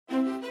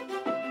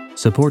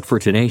Support for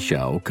today's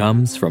show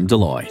comes from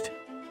Deloitte.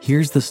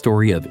 Here's the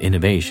story of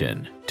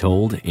innovation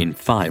told in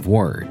 5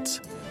 words.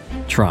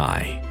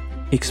 Try,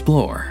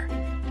 explore,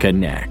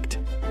 connect,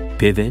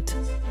 pivot,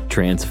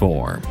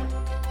 transform.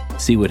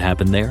 See what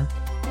happened there?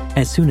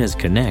 As soon as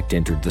connect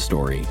entered the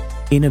story,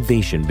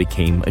 innovation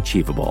became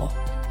achievable.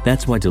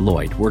 That's why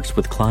Deloitte works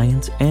with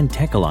clients and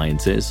tech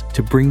alliances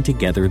to bring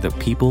together the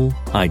people,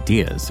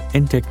 ideas,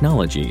 and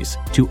technologies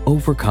to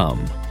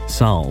overcome,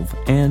 solve,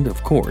 and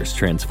of course,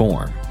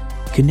 transform.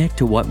 Connect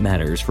to what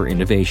matters for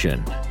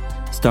innovation.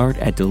 Start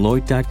at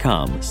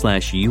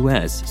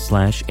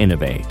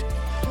Deloitte.com/US/innovate.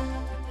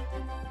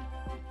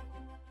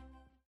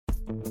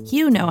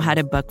 You know how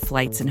to book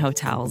flights and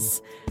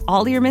hotels.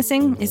 All you're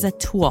missing is a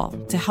tool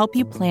to help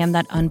you plan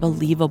that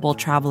unbelievable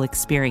travel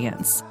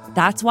experience.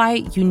 That's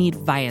why you need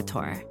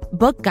Viator.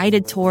 Book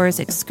guided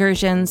tours,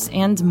 excursions,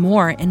 and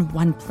more in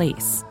one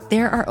place.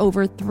 There are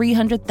over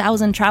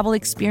 300,000 travel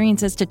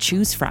experiences to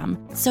choose from,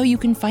 so you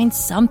can find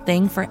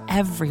something for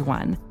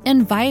everyone.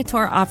 And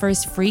Viator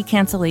offers free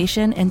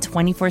cancellation and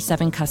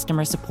 24/7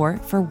 customer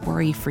support for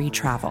worry-free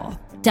travel.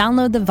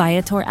 Download the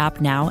Viator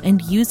app now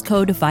and use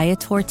code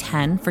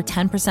Viator10 for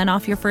 10%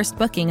 off your first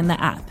booking in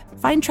the app.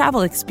 Find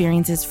travel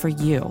experiences for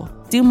you.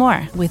 Do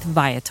more with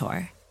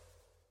Viator.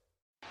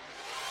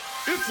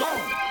 It's on.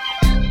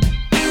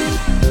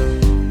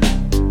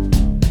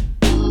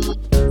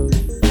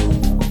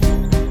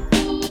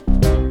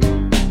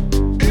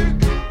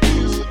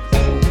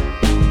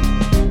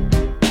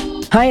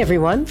 Hi,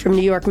 everyone. From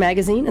New York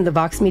Magazine and the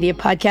Vox Media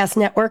Podcast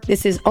Network,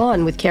 this is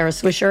On with Kara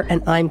Swisher,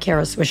 and I'm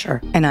Kara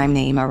Swisher. And I'm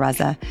Naima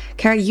Reza.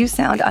 Kara, you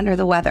sound under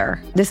the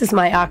weather. This is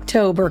my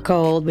October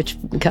cold, which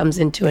comes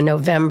into a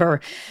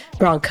November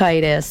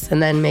bronchitis,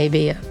 and then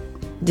maybe a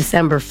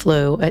December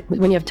flu.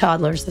 When you have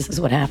toddlers, this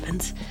is what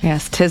happens.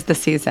 Yes, 'tis the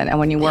season. And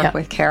when you work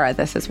with Kara,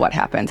 this is what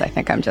happens. I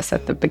think I'm just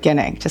at the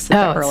beginning, just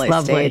at the early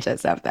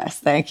stages of this.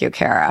 Thank you,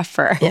 Kara,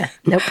 for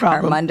no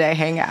problem. our Monday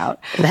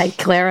hangout. I had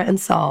Clara and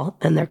Saul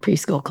and their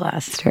preschool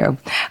class. It's true.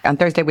 On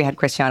Thursday, we had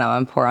Cristiano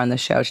Ampor on the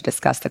show to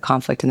discuss the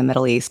conflict in the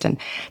Middle East. And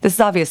this is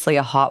obviously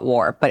a hot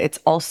war, but it's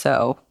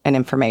also an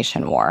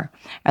information war.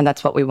 And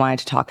that's what we wanted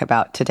to talk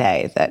about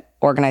today, that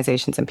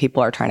organizations and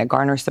people are trying to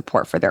garner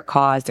support for their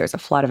cause. There's a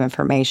flood of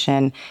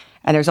information,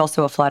 and there's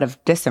also a flood of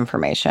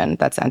disinformation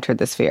that's entered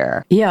the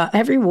sphere. Yeah,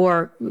 every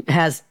war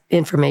has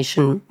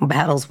information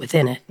battles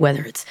within it,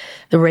 whether it's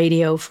the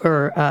radio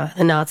for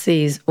the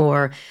Nazis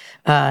or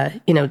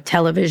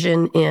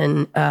television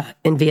in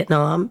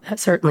Vietnam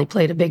certainly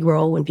played a big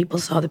role when people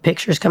saw the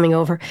pictures coming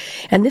over.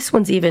 And this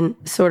one's even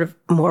sort of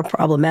more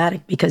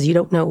problematic because you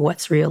don't know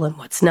what's real and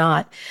what's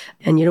not,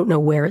 and you don't know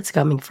where it's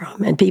coming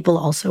from. And people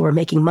also are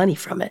making money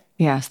from it.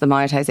 Yes, the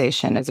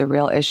monetization is a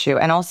real issue.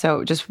 And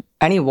also just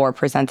any war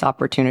presents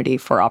opportunity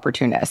for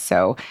opportunists.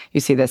 So you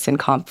see this in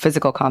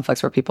physical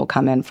conflicts where people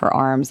come in for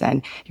arms,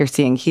 and you're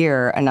seeing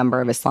here a number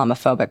of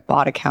Islamophobic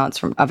bot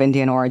accounts of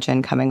Indian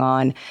origin coming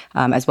on,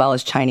 as well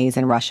as Chinese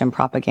and Russian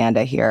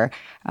propaganda here,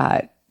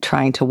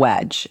 trying to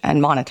wedge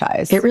and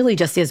monetize. It really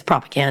just is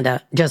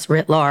propaganda, just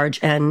writ large,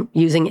 and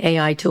using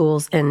AI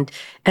tools and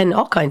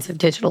all kinds of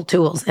digital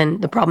tools. And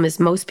the problem is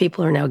most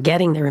people are now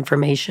getting their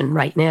information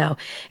right now,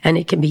 and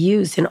it can be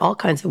used in all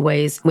kinds of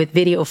ways with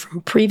video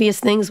from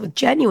previous things, with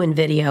genuine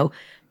video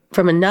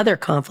from another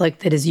conflict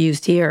that is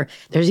used here.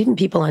 There's even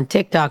people on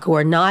TikTok who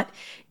are not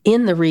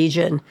in the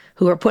region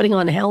who are putting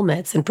on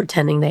helmets and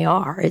pretending they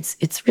are.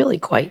 It's really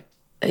quite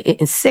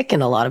sick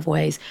in a lot of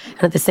ways,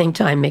 and at the same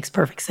time makes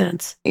perfect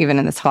sense. Even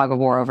in this fog of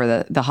war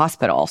over the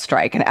hospital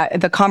strike, and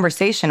the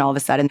conversation all of a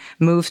sudden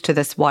moves to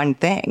this one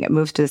thing. It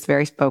moves to this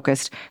very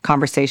focused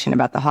conversation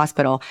about the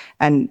hospital,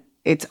 and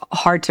it's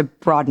hard to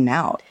broaden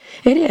out.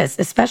 It is,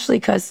 especially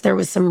because there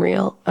was some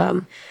real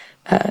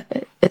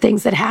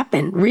things that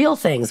happened, real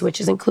things, which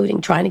is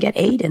including trying to get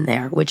aid in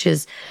there, which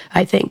is,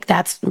 I think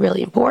that's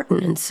really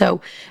important. And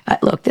so,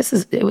 look,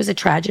 it was a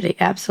tragedy,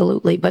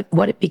 absolutely. But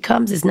what it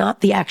becomes is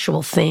not the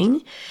actual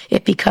thing.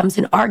 It becomes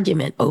an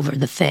argument over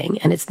the thing.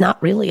 And it's not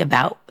really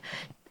about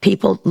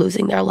people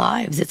losing their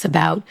lives. It's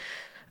about,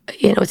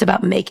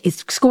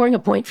 it's scoring a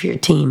point for your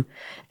team.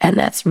 And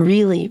that's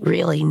really,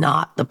 really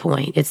not the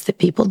point. It's that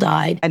people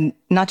died. And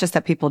not just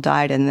that people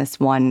died in this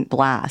one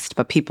blast,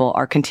 but people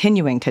are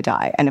continuing to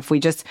die. And if we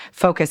just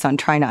focus on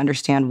trying to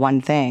understand one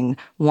thing,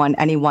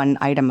 any one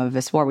item of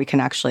this war, we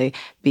can actually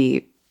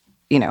be,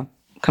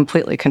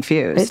 completely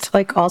confused. It's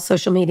like all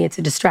social media, it's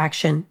a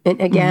distraction. And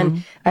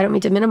again, I don't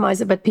mean to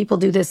minimize it, but people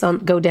do this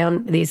go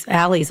down these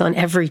alleys on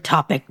every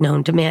topic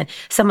known to man.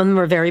 Some of them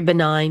are very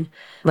benign,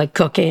 like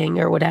cooking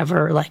or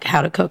whatever, like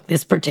how to cook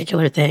this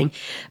particular thing.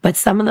 But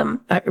some of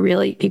them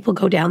really, people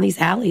go down these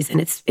alleys,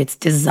 and it's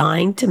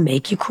designed to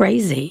make you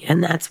crazy.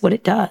 And that's what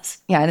it does.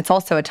 Yeah, and it's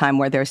also a time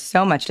where there's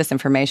so much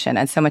disinformation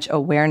and so much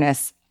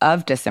awareness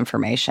of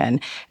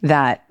disinformation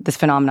that this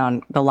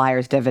phenomenon, the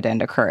liar's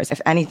dividend, occurs. If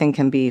anything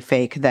can be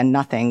fake, then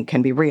nothing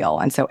can be real.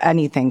 And so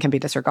anything can be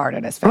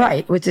disregarded as fake.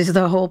 Right, which is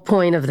the whole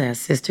point of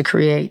this, is to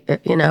create,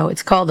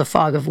 it's called the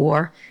fog of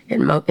war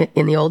in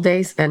the old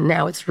days, and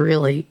now it's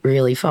really,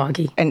 really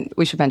foggy. And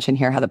we should mention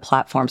here how the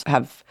platforms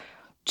have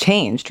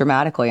changed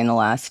dramatically in the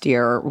last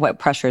year, what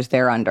pressures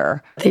they're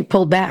under. They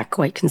pulled back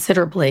quite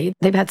considerably.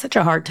 They've had such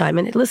a hard time.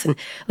 And listen,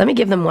 let me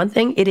give them one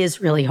thing. It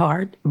is really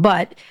hard,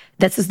 but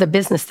this is the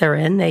business they're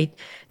in. They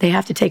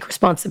have to take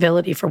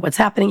responsibility for what's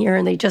happening here,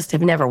 and they just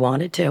have never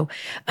wanted to.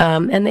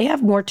 And they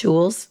have more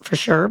tools for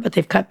sure, but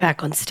they've cut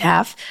back on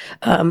staff.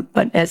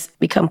 But as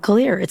become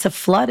clear, it's a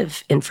flood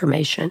of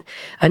information,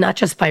 not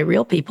just by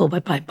real people,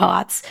 but by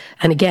bots.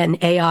 And again,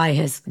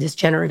 this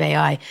generative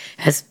AI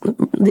has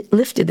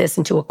lifted this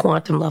into a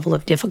quantum level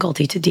of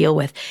difficulty to deal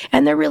with.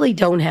 And they really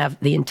don't have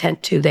the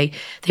intent to. They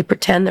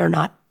pretend they're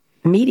not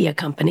media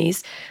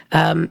companies,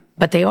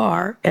 but they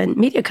are. And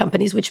media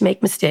companies, which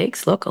make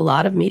mistakes. Look, a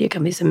lot of media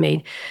companies have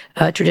made,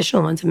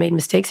 traditional ones have made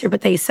mistakes here,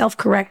 but they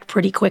self-correct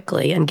pretty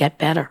quickly and get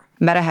better.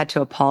 Meta had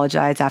to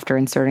apologize after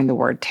inserting the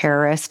word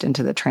terrorist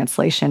into the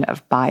translation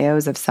of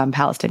bios of some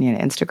Palestinian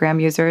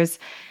Instagram users.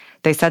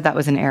 They said that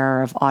was an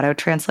error of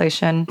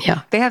auto-translation.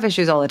 Yeah. They have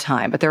issues all the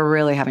time, but they're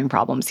really having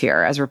problems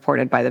here, as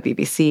reported by the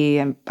BBC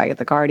and by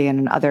The Guardian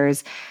and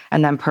others.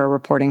 And then per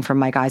reporting from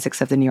Mike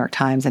Isaacs of the New York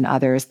Times and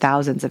others,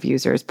 thousands of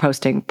users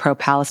posting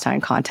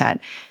pro-Palestine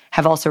content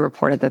have also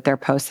reported that their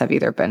posts have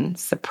either been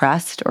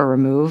suppressed or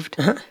removed,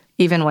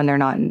 even when they're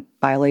not in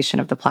violation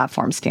of the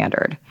platform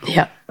standard.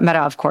 Yeah. Meta,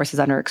 of course, is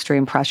under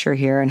extreme pressure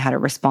here and had a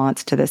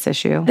response to this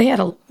issue. They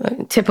had a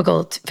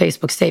typical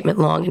Facebook statement,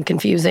 long and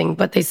confusing,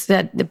 but they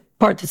said the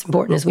part that's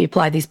important is we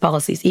apply these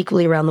policies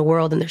equally around the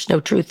world, and there's no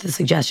truth to the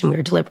suggestion we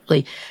are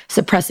deliberately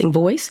suppressing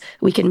voice.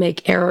 We can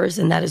make errors,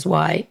 and that is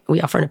why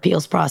we offer an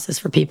appeals process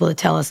for people to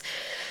tell us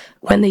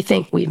when they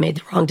think we've made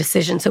the wrong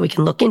decision so we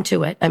can look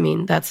into it. I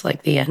mean, that's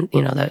like the end,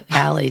 the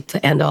alley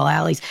to end all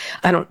alleys.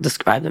 I don't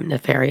describe them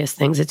nefarious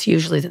things. It's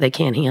usually that they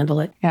can't handle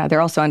it. Yeah,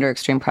 they're also under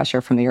extreme pressure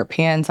from the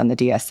Europeans on the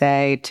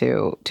DSA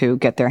to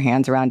get their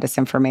hands around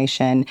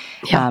disinformation.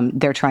 Yeah.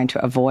 They're trying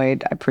to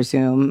avoid, I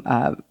presume,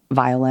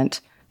 violent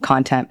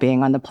content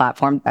being on the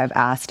platform. I've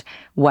asked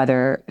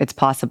whether it's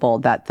possible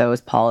that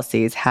those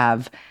policies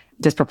have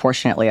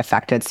disproportionately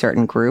affected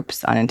certain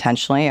groups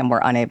unintentionally, and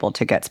we're unable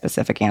to get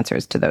specific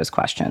answers to those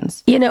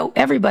questions.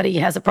 Everybody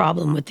has a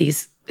problem with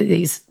these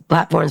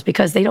platforms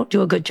because they don't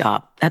do a good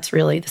job. That's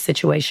really the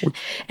situation.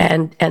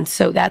 And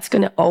so that's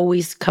going to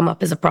always come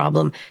up as a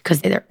problem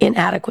because they're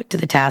inadequate to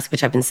the task,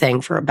 which I've been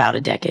saying for about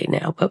a decade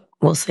now, but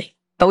we'll see.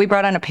 But we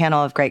brought on a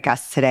panel of great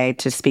guests today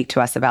to speak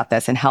to us about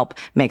this and help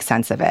make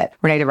sense of it.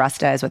 Renee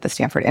DeRusta is with the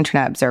Stanford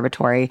Internet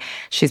Observatory.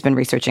 She's been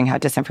researching how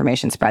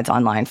disinformation spreads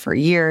online for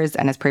years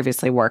and has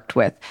previously worked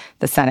with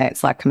the Senate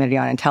Select Committee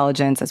on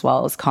Intelligence as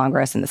well as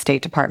Congress and the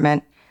State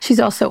Department. She's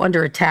also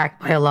under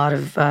attack by a lot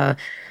of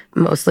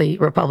mostly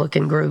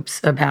Republican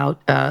groups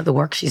about the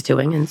work she's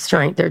doing, and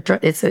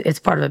it's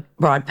part of a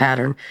broad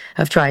pattern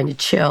of trying to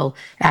chill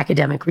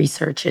academic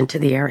research into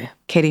the area.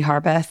 Katie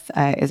Harbeth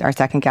is our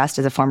second guest,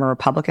 is a former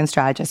Republican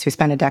strategist who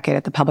spent a decade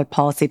at the public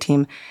policy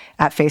team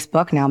at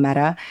Facebook, now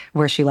Meta,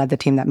 where she led the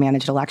team that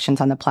managed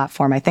elections on the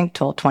platform, I think,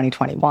 till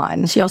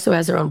 2021. She also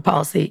has her own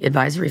policy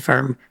advisory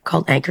firm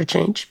called Anchor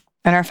Change.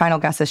 And our final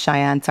guest is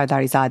Shayan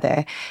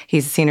Sardarizadeh.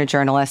 He's a senior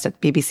journalist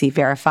at BBC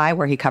Verify,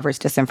 where he covers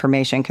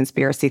disinformation,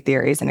 conspiracy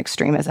theories, and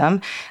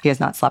extremism. He has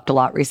not slept a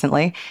lot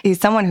recently.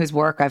 He's someone whose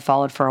work I've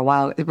followed for a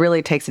while. It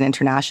really takes an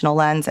international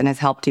lens and has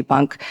helped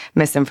debunk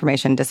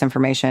misinformation,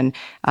 disinformation,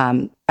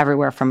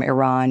 everywhere from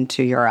Iran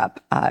to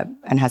Europe,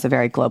 and has a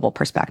very global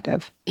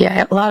perspective.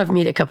 Yeah, a lot of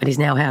media companies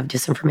now have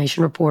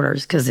disinformation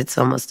reporters because it's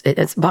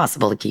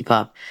impossible to keep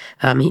up.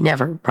 He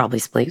never probably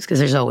sleeps because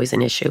there's always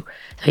an issue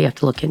that you have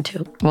to look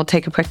into. We'll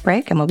take a quick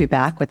break and we'll be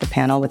back with the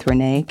panel with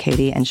Renee,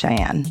 Katie, and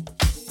Cheyenne.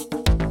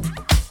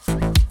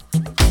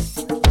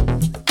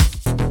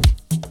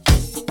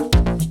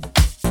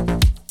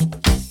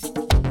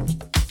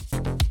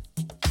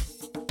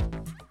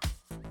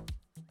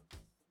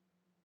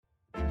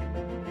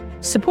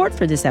 Support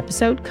for this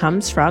episode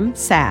comes from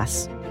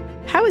SAS.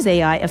 How is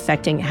AI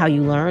affecting how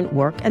you learn,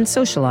 work, and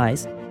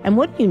socialize? And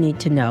what do you need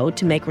to know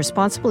to make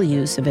responsible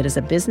use of it as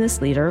a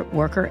business leader,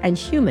 worker, and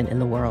human in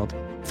the world?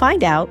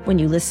 Find out when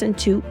you listen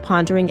to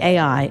Pondering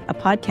AI, a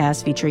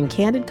podcast featuring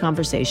candid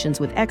conversations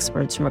with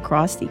experts from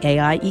across the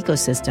AI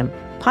ecosystem.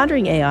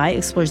 Pondering AI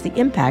explores the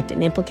impact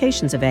and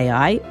implications of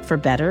AI, for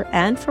better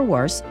and for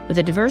worse, with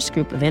a diverse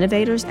group of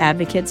innovators,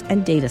 advocates,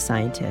 and data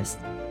scientists.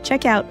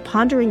 Check out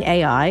Pondering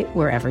AI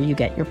wherever you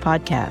get your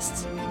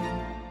podcasts.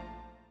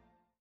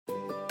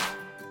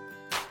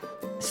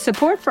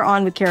 Support for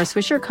On with Kara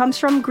Swisher comes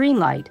from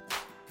Greenlight.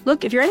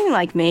 Look, if you're anything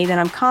like me, then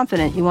I'm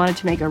confident you wanted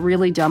to make a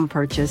really dumb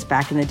purchase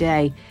back in the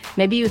day.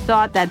 Maybe you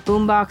thought that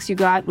boombox you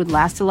got would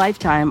last a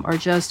lifetime, or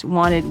just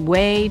wanted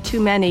way too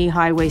many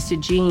high-waisted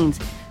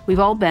jeans. We've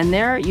all been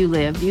there. You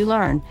live, you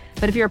learn.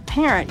 But if you're a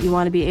parent, you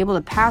want to be able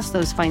to pass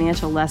those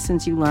financial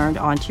lessons you learned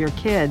on to your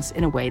kids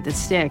in a way that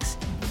sticks.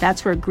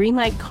 That's where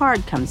Greenlight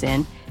Card comes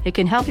in. It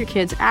can help your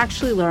kids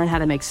actually learn how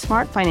to make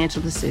smart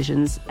financial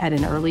decisions at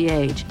an early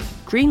age.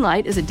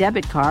 Greenlight is a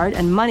debit card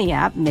and money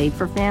app made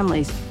for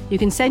families. You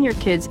can send your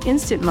kids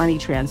instant money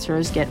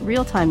transfers, get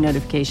real-time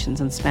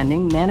notifications on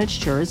spending, manage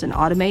chores, and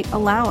automate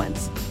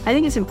allowance. I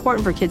think it's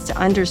important for kids to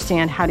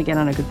understand how to get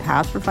on a good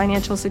path for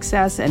financial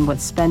success and what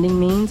spending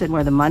means and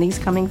where the money's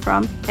coming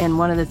from. And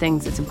one of the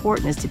things that's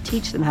important is to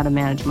teach them how to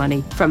manage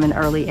money from an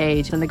early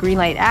age. And the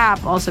Greenlight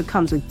app also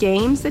comes with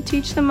games that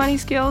teach them money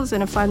skills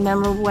in a fun,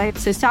 memorable way.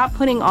 So stop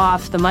putting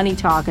off the money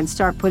talk and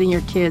start putting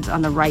your kids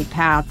on the right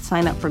path.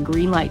 Sign up for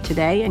Greenlight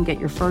today and get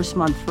your first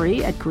month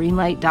free at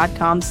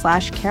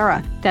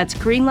greenlight.com/Kara. That's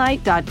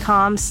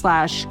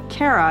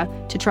greenlight.com/Kara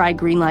to try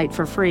Greenlight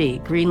for free.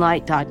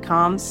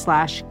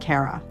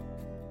 Greenlight.com/Kara.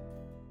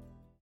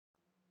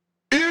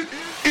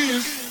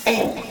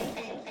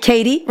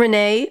 Katie,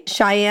 Renee,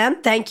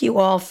 Cheyenne, thank you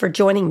all for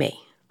joining me.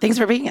 Thanks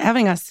for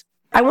having us.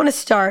 I want to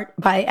start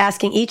by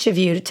asking each of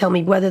you to tell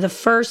me whether the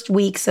first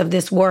weeks of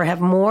this war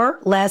have more,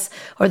 less,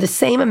 or the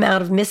same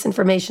amount of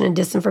misinformation and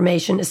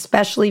disinformation,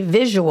 especially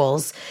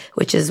visuals,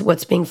 which is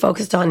what's being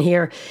focused on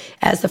here,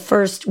 as the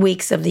first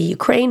weeks of the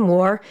Ukraine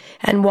war,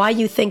 and why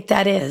you think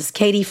that is.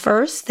 Katie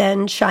first,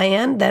 then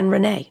Cheyenne, then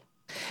Renee.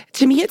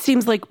 To me, it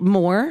seems like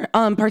more,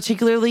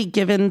 particularly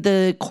given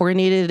the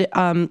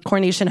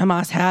coordination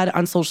Hamas had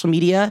on social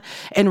media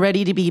and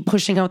ready to be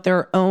pushing out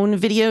their own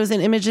videos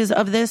and images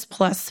of this,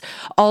 plus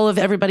all of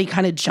everybody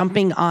kind of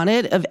jumping on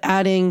it, of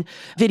adding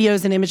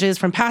videos and images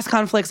from past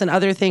conflicts and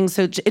other things.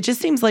 So it just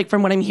seems like,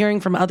 from what I'm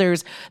hearing from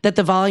others, that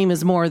the volume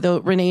is more,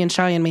 though Renee and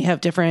Cheyenne may have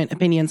different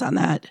opinions on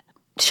that.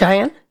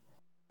 Cheyenne?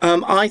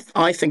 I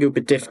think it would be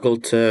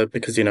difficult to,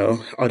 because,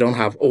 I don't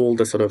have all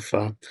the sort of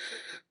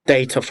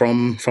data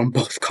from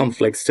both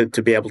conflicts to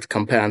be able to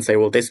compare and say,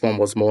 well, this one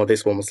was more,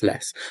 this one was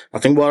less. I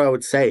think what I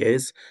would say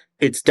is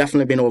it's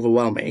definitely been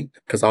overwhelming,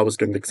 because I was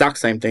doing the exact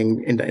same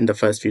thing in the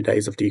first few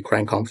days of the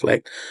Ukraine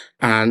conflict.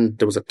 And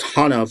there was a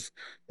ton of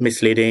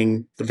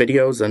misleading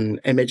videos and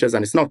images.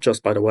 And it's not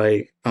just, by the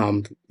way,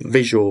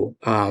 visual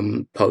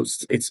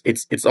posts.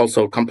 It's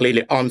also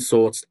completely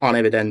unsourced,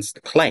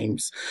 unevidenced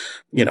claims.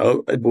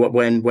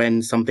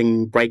 When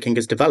something breaking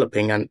is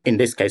developing, and in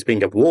this case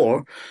being a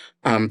war,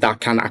 that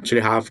can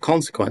actually have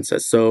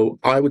consequences. So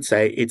I would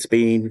say it's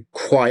been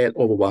quite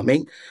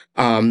overwhelming.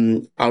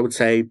 I would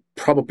say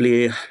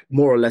probably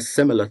more or less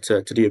similar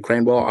to the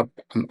Ukraine war.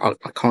 I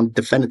can't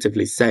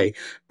definitively say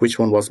which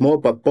one was more,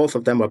 but both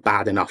of them were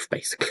bad enough,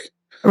 basically.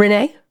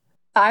 Renee?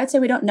 I'd say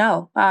we don't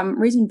know.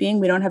 Reason being,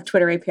 we don't have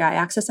Twitter API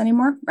access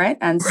anymore, right?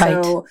 And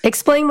so,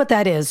 explain what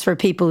that is for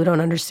people who don't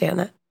understand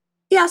that.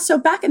 Yeah, so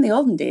back in the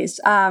olden days,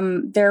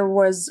 there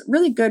was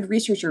really good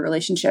researcher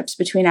relationships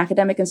between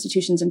academic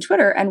institutions and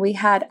Twitter, and we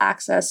had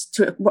access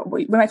to what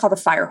we might call the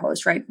fire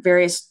hose, right?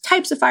 Various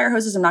types of fire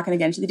hoses. I'm not going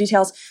to get into the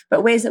details,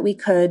 but ways that we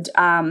could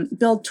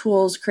build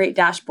tools, create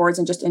dashboards,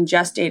 and just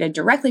ingest data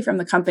directly from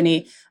the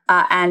company.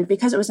 And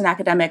because it was an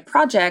academic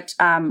project,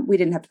 we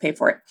didn't have to pay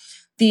for it.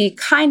 The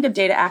kind of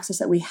data access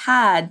that we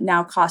had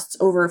now costs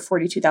over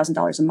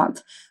 $42,000 a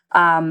month.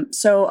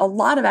 So a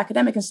lot of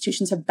academic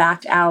institutions have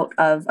backed out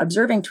of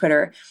observing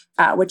Twitter,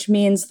 which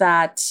means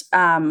that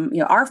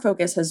our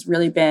focus has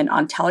really been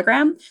on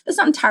Telegram. That's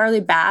not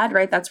entirely bad,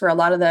 right? That's where a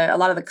lot of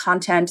the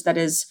content that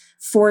is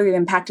for the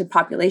impacted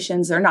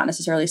populations, they're not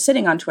necessarily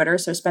sitting on Twitter.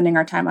 So spending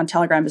our time on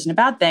Telegram isn't a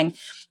bad thing.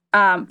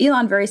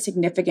 Elon very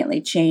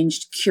significantly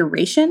changed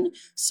curation.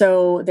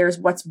 So there's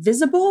what's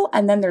visible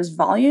and then there's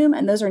volume,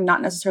 and those are not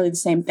necessarily the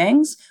same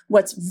things.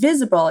 What's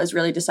visible is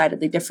really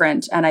decidedly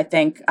different. And I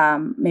think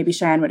maybe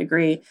Cheyenne would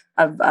agree,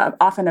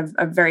 often of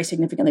very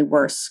significantly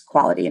worse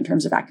quality in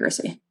terms of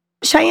accuracy.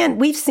 Cheyenne,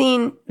 we've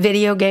seen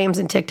video games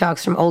and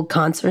TikToks from old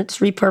concerts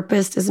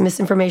repurposed as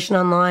misinformation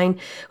online.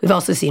 We've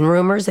also seen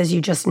rumors, as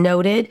you just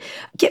noted.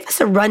 Give us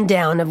a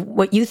rundown of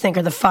what you think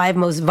are the 5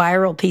 most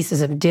viral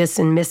pieces of dis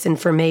and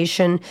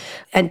misinformation,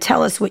 and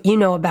tell us what you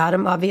know about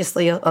them.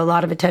 Obviously, a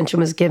lot of attention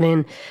was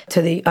given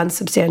to the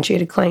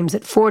unsubstantiated claims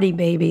that 40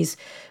 babies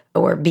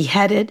were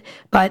beheaded,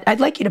 but I'd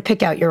like you to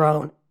pick out your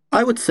own.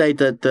 I would say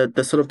that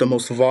the sort of the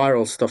most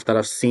viral stuff that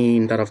I've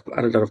seen, that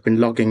I've been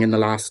logging in the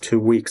last 2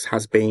 weeks,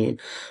 has been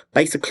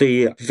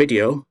basically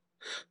video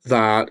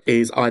that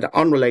is either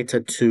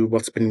unrelated to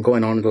what's been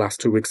going on in the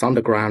last 2 weeks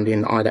underground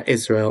in either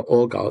Israel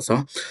or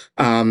Gaza.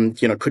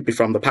 Could be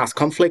from the past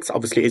conflicts.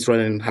 Obviously, Israel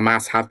and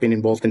Hamas have been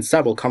involved in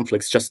several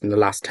conflicts just in the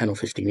last 10 or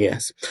 15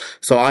 years.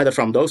 So either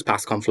from those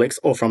past conflicts,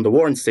 or from the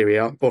war in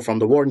Syria, or from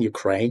the war in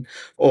Ukraine,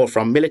 or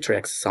from military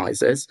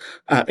exercises.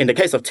 In the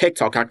case of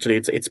TikTok, actually,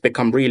 it's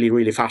become really,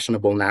 really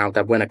fashionable now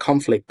that when a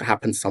conflict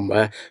happens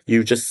somewhere,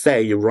 you just say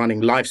you're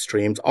running live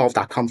streams of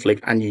that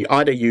conflict, and you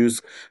either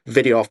use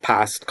video of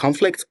past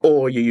conflicts, or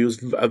you use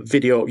a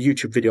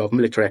YouTube video of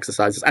military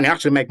exercises, and you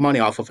actually make money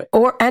off of it.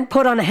 And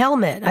put on a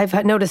helmet. I've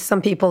noticed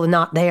some people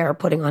not there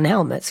putting on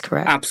helmets,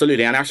 correct?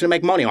 Absolutely, and actually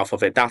make money off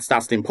of it. That's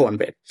the important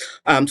bit.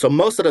 So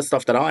most of the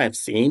stuff that I have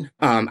seen,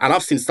 and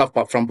I've seen stuff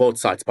from both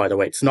sides, by the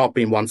way. It's not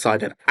been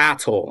one-sided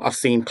at all. I've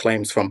seen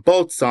claims from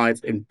both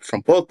sides,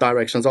 from both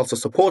directions, also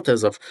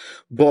supporters of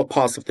both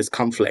parts of this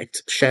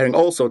conflict, sharing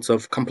all sorts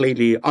of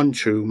completely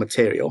untrue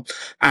material.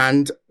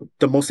 And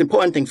the most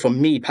important thing for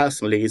me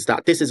personally is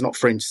that this is not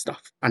fringe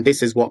stuff, and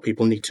this is what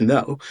people need to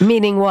know.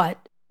 Meaning what?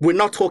 we're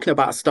not talking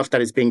about stuff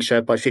that is being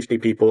shared by 50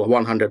 people,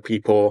 100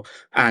 people,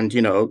 and,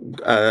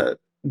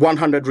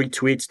 100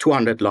 retweets,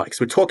 200 likes.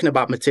 We're talking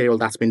about material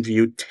that's been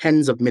viewed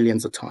tens of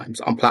millions of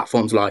times on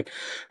platforms like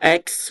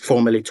X,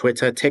 formerly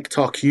Twitter,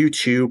 TikTok,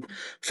 YouTube,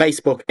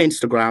 Facebook,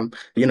 Instagram.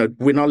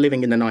 We're not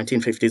living in the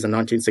 1950s and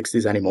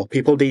 1960s anymore.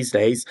 People these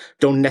days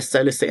don't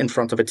necessarily sit in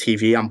front of a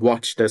TV and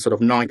watch the sort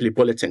of nightly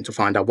bulletin to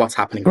find out what's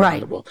happening around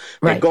the world.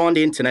 They go on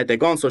the internet, they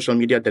go on social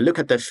media, they look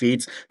at their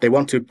feeds, they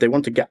want to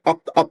get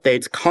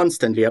updates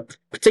constantly,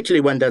 particularly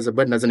when there's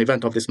an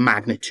event of this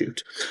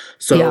magnitude.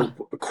 So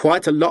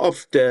quite a lot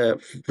of the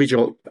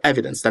visual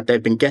evidence that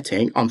they've been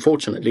getting,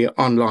 unfortunately,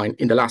 online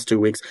in the last 2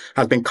 weeks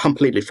has been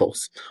completely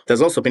false.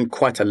 There's also been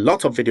quite a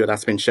lot of video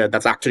that's been shared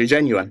that's actually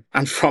genuine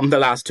and from the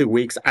last 2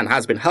 weeks and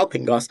has been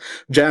helping us,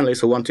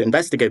 journalists who want to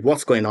investigate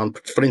what's going on,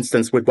 for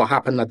instance, with what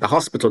happened at the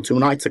hospital 2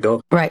 nights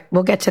ago. Right.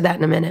 We'll get to that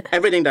in a minute.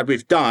 Everything that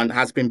we've done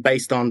has been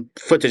based on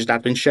footage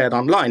that's been shared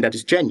online that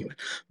is genuine.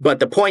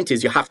 But the point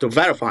is you have to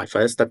verify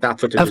first that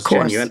footage is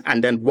genuine.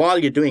 And then while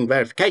you're doing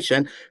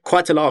verification,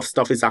 quite a lot of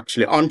stuff is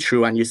actually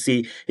untrue. And you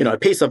see, a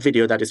piece of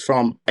video that is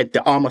from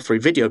the Arma 3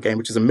 video game,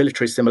 which is a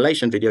military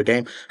simulation video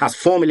game, has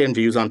 4 million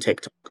views on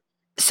TikTok.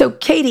 So,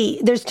 Katie,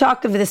 there's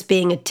talk of this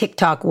being a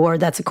TikTok war.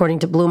 That's according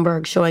to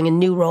Bloomberg, showing a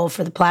new role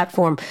for the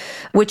platform,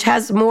 which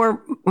has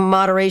more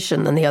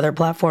moderation than the other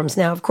platforms.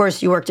 Now, of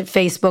course, you worked at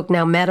Facebook,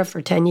 now Meta,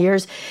 for 10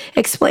 years.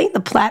 Explain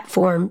the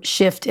platform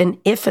shift and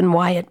if and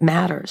why it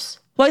matters.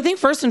 Well, I think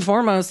first and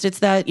foremost, it's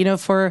that,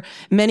 for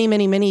many,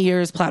 many, many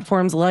years,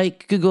 platforms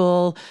like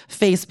Google,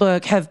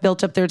 Facebook have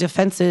built up their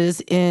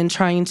defenses in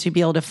trying to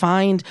be able to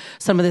find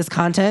some of this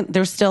content.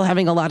 They're still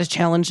having a lot of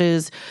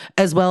challenges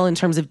as well in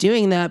terms of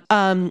doing that.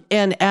 And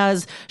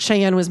as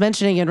Cheyenne was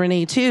mentioning, and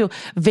Renee too,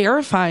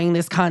 verifying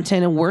this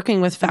content and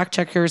working with fact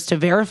checkers to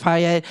verify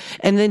it,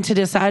 and then to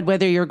decide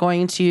whether you're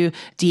going to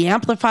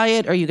de-amplify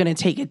it or you're going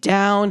to take it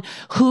down,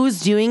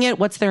 who's doing it,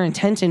 what's their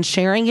intent in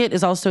sharing it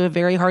is also a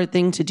very hard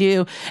thing to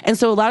do. And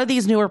so a lot of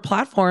these newer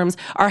platforms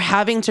are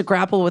having to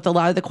grapple with a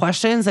lot of the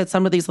questions that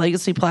some of these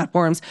legacy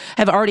platforms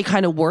have already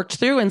kind of worked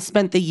through and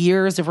spent the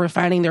years of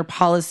refining their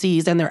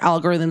policies and their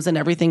algorithms and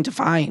everything to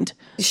find.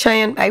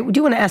 Cheyenne, I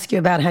do want to ask you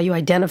about how you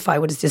identify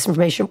what is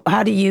disinformation.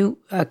 How do you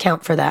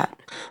account for that?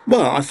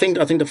 Well, I think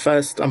the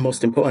first and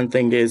most important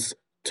thing is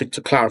to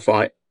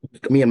clarify.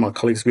 Me and my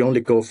colleagues, we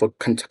only go for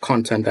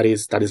content that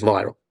is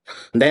viral.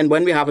 And then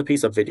when we have a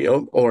piece of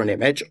video or an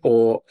image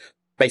or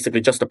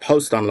basically just a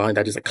post online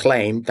that is a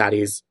claim that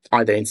is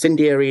either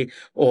incendiary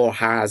or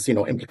has,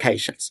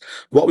 implications.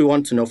 What we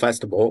want to know,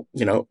 first of all,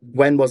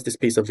 when was this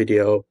piece of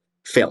video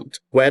filmed?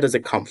 Where does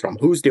it come from?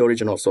 Who's the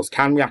original source?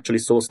 Can we actually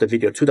source the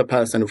video to the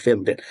person who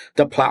filmed it,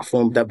 the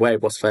platform where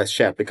it was first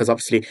shared? Because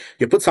obviously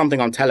you put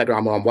something on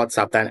Telegram or on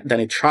WhatsApp, then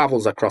it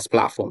travels across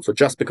platforms. So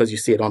just because you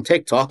see it on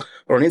TikTok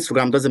or on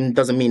Instagram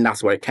doesn't mean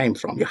that's where it came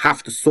from. You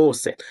have to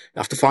source it. You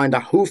have to find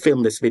out who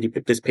filmed this video,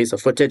 this piece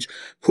of footage,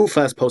 who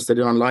first posted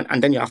it online,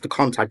 and then you have to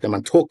contact them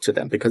and talk to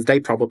them because they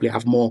probably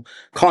have more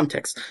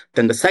context.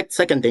 Then the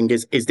second thing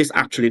is this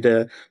actually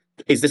the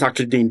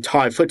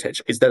entire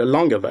footage? Is there a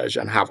longer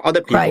version? Have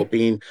other people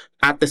been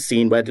at the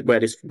scene where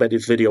this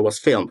video was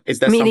filmed? Is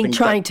there meaning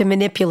trying to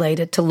manipulate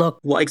it to look?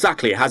 Well,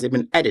 exactly. Has it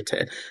been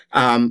edited?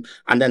 And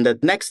then the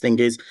next thing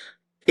is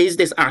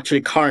this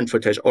actually current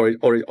footage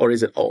or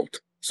is it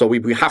old? So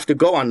we have to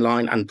go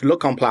online and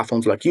look on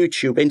platforms like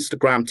YouTube,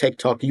 Instagram,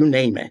 TikTok, you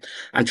name it,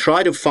 and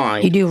try to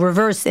find... You do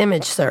reverse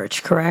image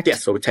search, correct?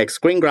 Yes, so we take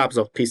screen grabs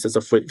of pieces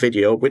of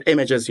video. With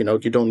images, you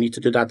don't need to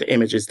do that. The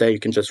image is there,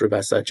 you can just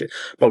reverse search it.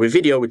 But with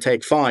video, we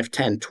take 5,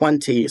 10,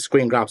 20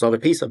 screen grabs of a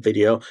piece of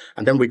video,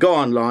 and then we go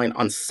online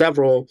on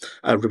several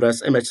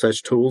reverse image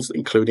search tools,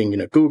 including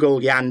Google,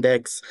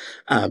 Yandex,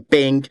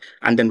 Bing,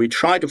 and then we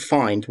try to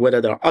find whether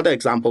there are other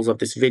examples of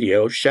this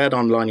video shared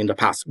online in the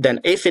past.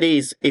 Then if it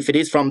is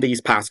from these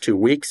past 2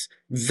 weeks,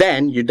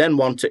 then you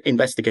want to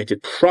investigate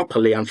it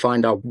properly and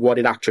find out what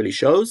it actually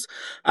shows,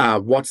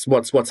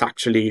 what's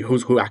actually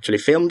who actually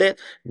filmed it,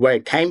 where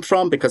it came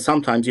from, because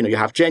sometimes you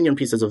have genuine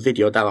pieces of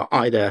video that are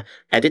either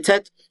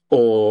edited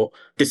or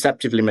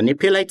deceptively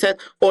manipulated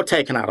or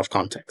taken out of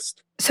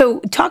context. So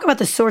talk about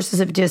the sources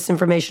of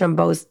disinformation on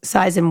both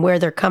sides and where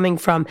they're coming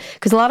from,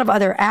 because a lot of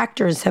other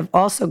actors have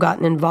also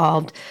gotten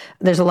involved.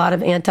 There's a lot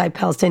of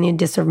anti-Palestinian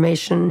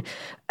disinformation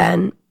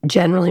and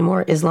generally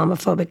more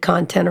Islamophobic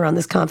content around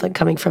this conflict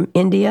coming from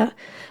India.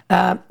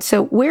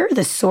 So where are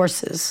the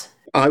sources?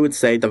 I would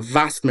say the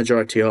vast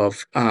majority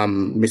of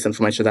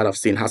misinformation that I've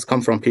seen has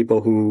come from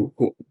people who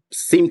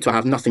seem to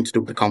have nothing to do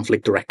with the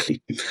conflict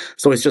directly.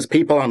 So it's just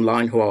people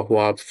online who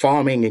are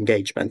farming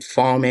engagement,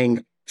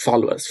 farming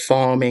followers,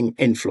 farming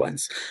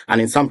influence, and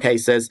in some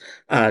cases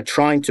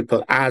trying to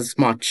put as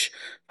much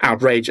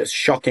outrageous,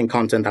 shocking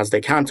content as they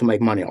can to make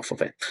money off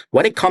of it.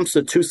 When it comes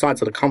to two sides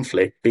of the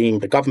conflict, being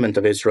the government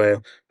of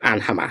Israel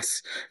and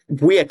Hamas,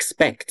 we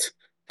expect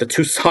the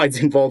two sides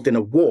involved in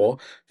a war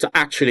to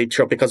actually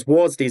show, because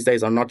wars these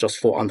days are not just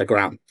fought on the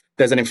ground.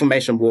 there's an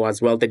information war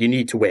as well that you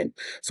need to win.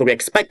 So we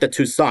expect the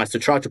two sides to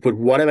try to put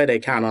whatever they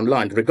can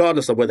online,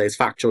 regardless of whether it's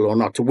factual or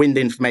not, to win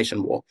the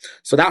information war.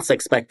 So that's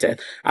expected.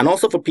 And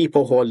also for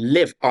people who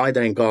live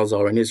either in Gaza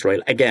or in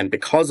Israel, again,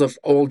 because of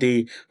all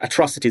the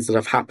atrocities that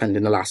have happened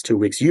in the last 2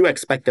 weeks, you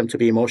expect them to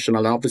be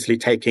emotional and obviously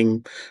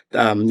taking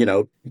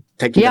the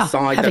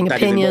side having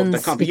that is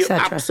involved. opinions, You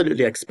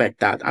absolutely expect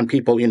that. And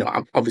people,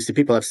 obviously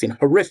people have seen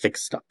horrific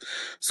stuff.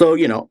 So,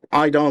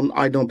 I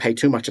don't pay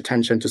too much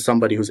attention to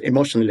somebody who's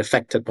emotionally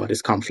affected by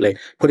this conflict,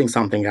 putting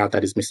something out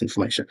that is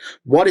misinformation.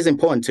 What is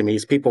important to me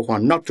is people who are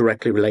not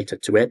directly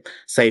related to it,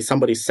 say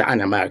somebody sat in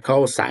America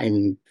or sat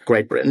in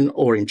Great Britain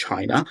or in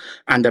China,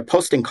 and they're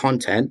posting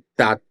content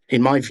that,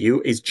 in my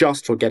view, is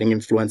just for getting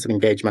influence and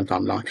engagement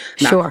online.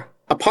 Now, sure.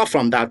 Apart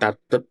from that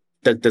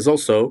there's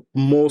also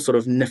more sort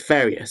of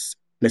nefarious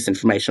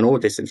misinformation or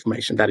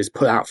disinformation that is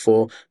put out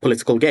for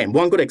political gain.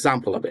 One good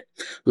example of it.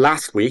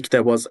 Last week,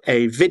 there was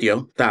a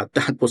video that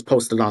was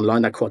posted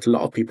online that quite a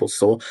lot of people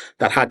saw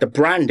that had the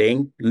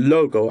branding,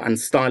 logo, and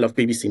style of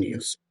BBC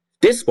News.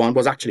 This one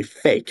was actually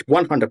fake,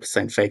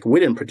 100% fake. We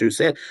didn't produce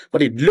it,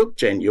 but it looked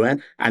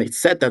genuine. And it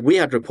said that we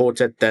had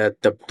reported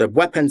that the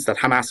weapons that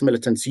Hamas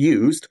militants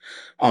used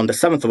on the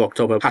 7th of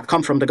October had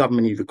come from the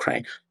government of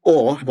Ukraine,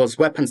 or was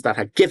weapons that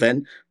had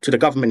given to the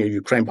government of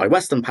Ukraine by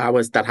Western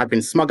powers that had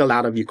been smuggled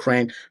out of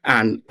Ukraine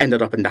and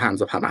ended up in the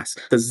hands of Hamas.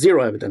 There's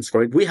zero evidence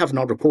for it. We have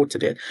not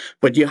reported it.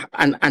 But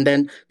and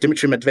then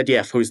Dmitry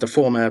Medvedev, who is the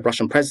former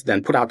Russian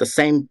president, put out the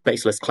same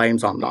baseless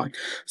claims online.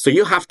 So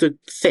you have to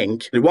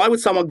think, why would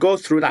someone go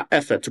through that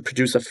effort to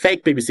produce a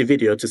fake BBC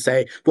video to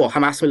say, well,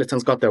 Hamas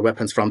militants got their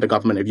weapons from the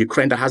government of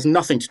Ukraine that has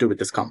nothing to do with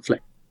this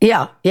conflict?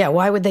 Yeah.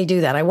 Why would they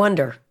do that? I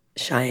wonder,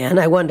 Cheyenne.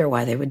 I wonder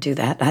why they would do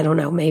that. I don't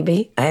know.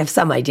 Maybe. I have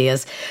some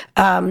ideas.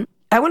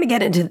 I want to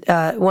get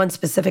into one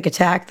specific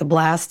attack, the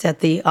blast at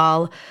the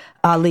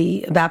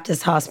Ali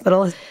Baptist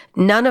Hospital.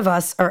 None of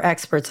us are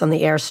experts on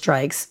the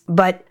airstrikes,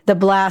 but the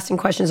blast and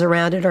questions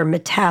around it are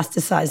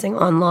metastasizing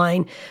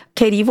online.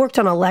 Katie, you've worked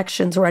on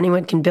elections where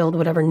anyone can build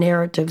whatever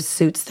narrative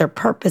suits their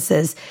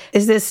purposes.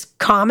 Is this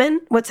common,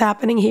 what's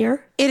happening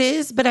here? It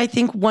is, but I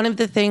think one of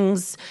the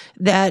things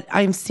that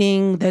I'm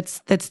seeing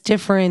that's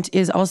different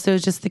is also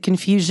just the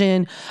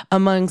confusion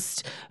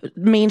amongst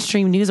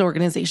mainstream news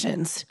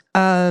organizations.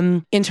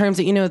 In terms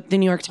of, the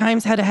New York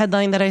Times had a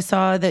headline that I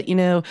saw that,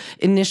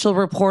 initial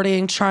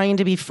reporting, trying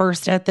to be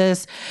first at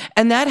this.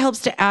 And that helps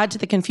to add to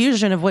the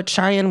confusion of what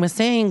Cheyenne was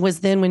saying was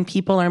then when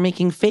people are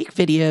making fake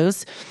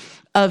videos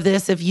of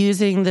this, of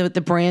using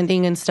the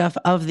branding and stuff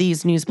of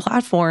these news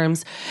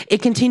platforms,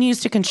 it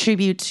continues to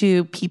contribute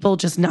to people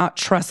just not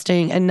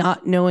trusting and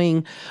not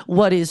knowing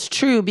what is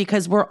true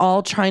because we're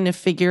all trying to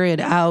figure it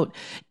out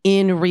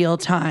in real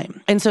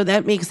time. And so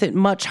that makes it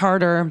much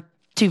harder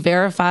to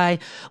verify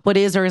what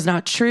is or is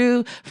not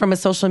true from a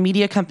social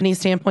media company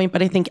standpoint.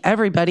 But I think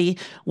everybody,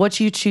 what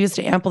you choose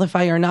to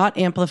amplify or not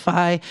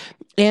amplify,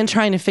 and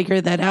trying to figure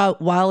that out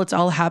while it's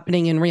all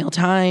happening in real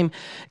time.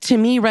 To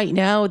me right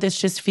now, this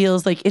just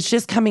feels like it's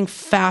just coming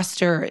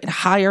faster at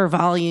higher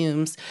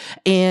volumes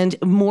and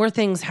more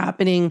things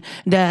happening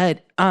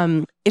that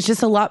it's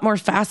just a lot more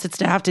facets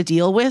to have to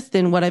deal with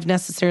than what I've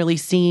necessarily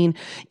seen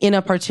in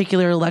a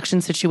particular election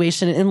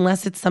situation,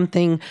 unless it's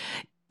something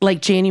like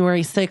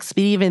January 6th,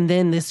 but even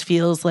then this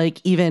feels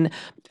like even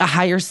a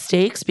higher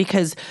stakes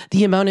because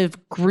the amount of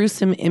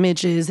gruesome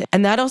images,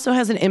 and that also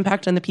has an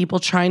impact on the people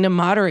trying to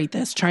moderate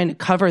this, trying to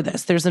cover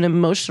this. There's an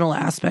emotional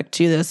aspect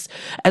to this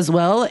as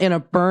well, and a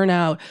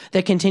burnout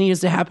that continues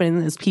to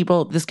happen as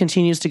this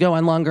continues to go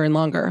on longer and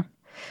longer.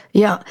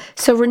 Yeah.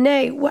 So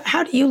Renee,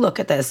 how do you look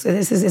at this?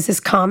 Is this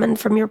common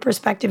from your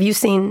perspective? You've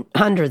seen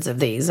hundreds of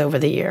these over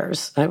the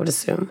years, I would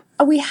assume.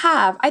 We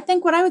have. I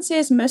think what I would say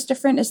is most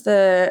different is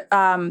the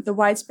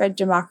widespread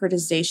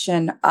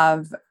democratization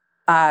of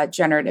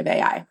generative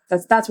AI.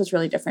 That's what's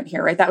really different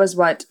here, right? That was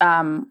what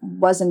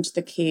wasn't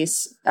the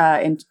case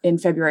in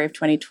February of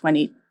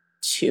 2022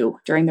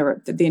 during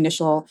the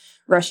initial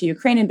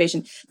Russia-Ukraine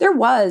invasion. There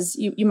was,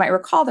 you might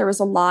recall, there was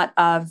a lot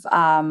of,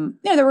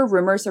 there were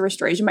rumors, there were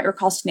stories. You might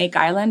recall Snake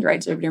Island,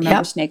 right? So if you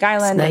remember Snake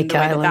Island and the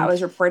way that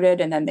was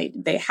reported, and then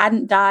they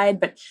hadn't died,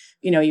 but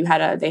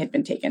they had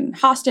been taken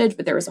hostage,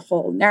 but there was a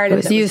whole narrative.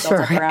 It was used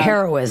for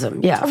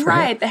heroism. Yeah.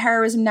 Right. The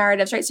heroism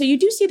narratives, right? So you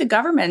do see the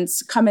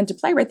governments come into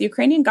play, right? The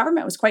Ukrainian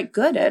government was quite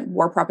good at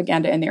war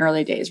propaganda in the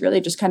early days, really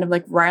just kind of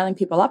like riling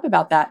people up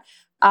about that.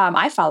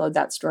 I followed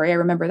that story. I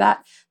remember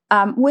that.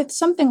 With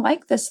something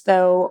like this,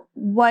 though,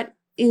 what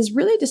is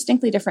really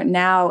distinctly different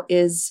now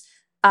is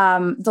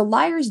the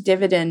liar's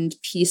dividend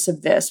piece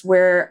of this,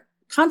 where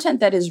content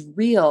that is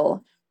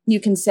real, you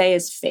can say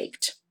is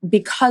faked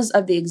because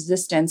of the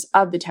existence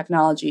of the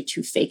technology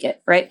to fake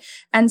it, right?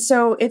 And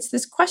so it's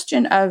this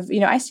question of,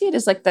 I see it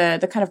as like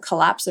the kind of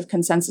collapse of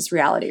consensus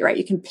reality, right?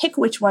 You can pick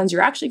which ones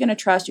you're actually going to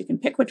trust. You can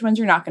pick which ones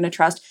you're not going to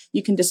trust.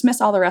 You can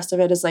dismiss all the rest of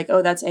it as like,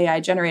 oh, that's AI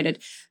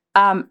generated.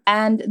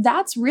 And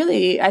that's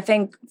really, I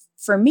think,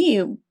 for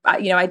me,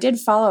 I did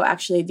follow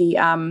actually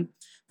the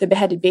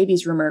beheaded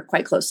babies rumor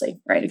quite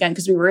closely, right? Again,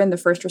 because we were in the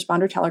first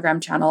responder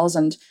Telegram channels,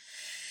 and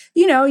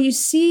you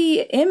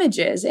see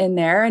images in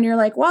there and you're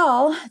like,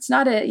 well, it's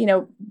not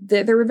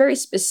there were very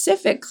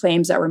specific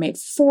claims that were made.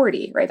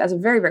 40, right? That's a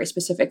very, very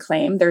specific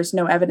claim. There's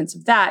no evidence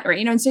of that,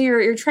 right? And so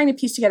you're trying to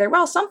piece together,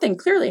 well, something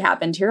clearly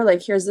happened here.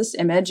 Like, here's this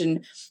image.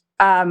 And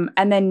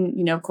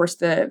then, of course,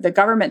 the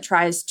government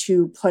tries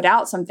to put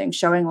out something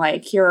showing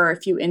like, here are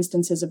a few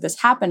instances of this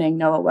happening.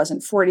 No, it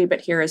wasn't 40,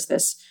 but here is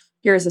this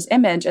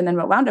image. And then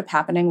what wound up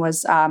happening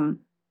was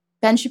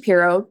Ben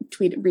Shapiro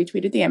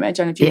retweeted the image.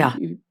 And if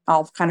you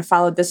all kind of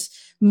followed this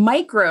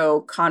micro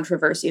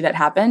controversy that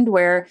happened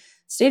where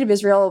State of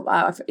Israel,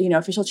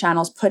 official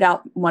channels put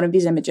out one of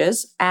these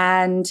images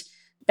and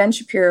Ben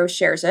Shapiro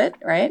shares it,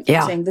 right?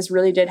 Yeah. Saying this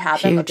really did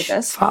happen. Huge Look at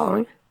this.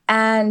 following.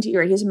 And he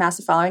has a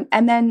massive following.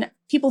 And then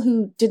people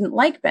who didn't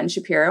like Ben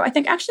Shapiro, I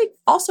think actually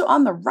also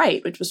on the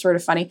right, which was sort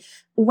of funny,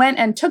 went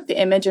and took the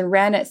image and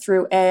ran it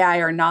through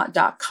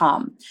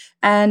AIorNot.com.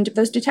 And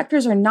those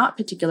detectors are not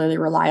particularly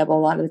reliable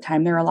a lot of the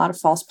time. There are a lot of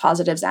false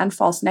positives and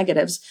false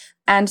negatives.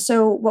 And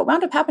so what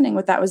wound up happening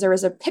with that was there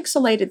was a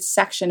pixelated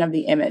section of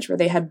the image where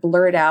they had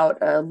blurred out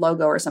a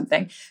logo or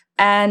something.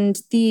 And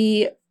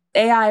the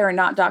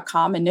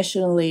AIorNot.com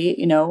initially,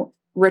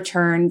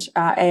 returned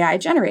AI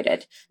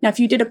generated. Now, if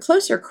you did a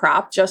closer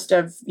crop just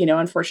of,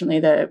 unfortunately,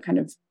 the kind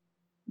of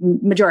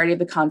majority of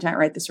the content,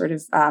 right, the sort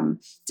of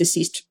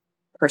deceased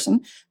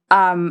person,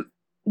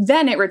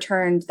 then it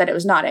returned that it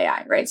was not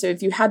AI, right? So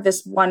if you had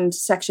this one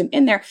section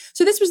in there,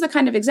 so this was the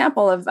kind of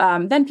example of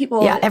then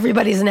people... Yeah,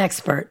 everybody's an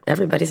expert.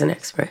 Everybody's an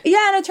expert.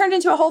 Yeah, and it turned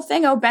into a whole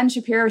thing. Oh, Ben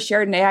Shapiro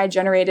shared an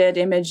AI-generated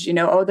image,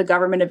 the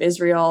government of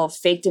Israel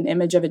faked an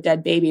image of a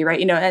dead baby,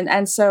 right?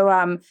 And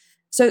so...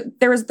 So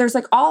there's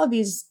like all of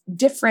these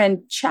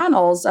different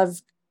channels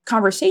of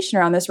conversation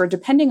around this where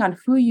depending on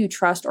who you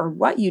trust or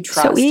what you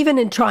trust. So even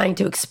in trying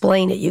to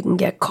explain it, you can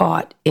get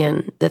caught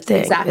in the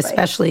thing, exactly.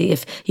 Especially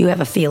if you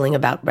have a feeling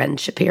about Ben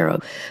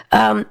Shapiro.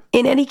 In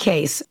any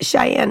case,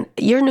 Cheyenne,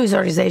 your news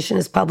organization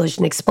has published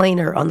an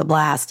explainer on the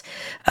blast,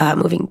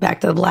 moving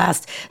back to the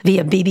blast,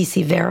 via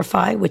BBC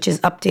Verify, which is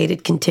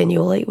updated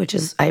continually, which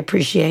is I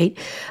appreciate.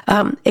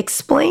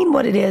 Explain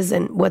what it is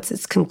and what's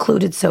it's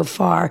concluded so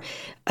far.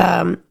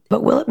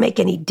 But will it make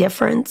any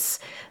difference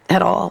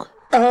at all?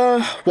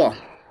 Well,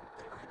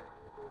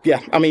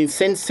 yeah. I mean,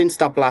 since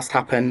that blast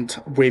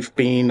happened, we've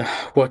been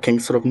working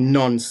sort of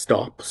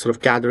non-stop, sort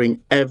of gathering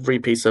every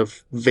piece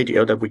of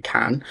video that we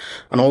can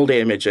and all the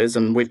images,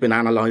 and we've been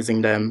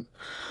analyzing them.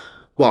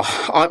 Well,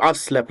 I've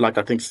slept like,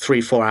 I think,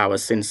 3-4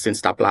 hours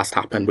since that blast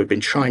happened. We've been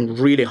trying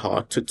really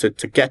hard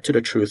to get to the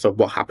truth of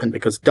what happened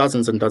because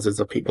dozens and dozens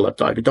of people have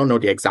died. We don't know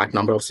the exact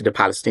number. Obviously, the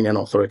Palestinian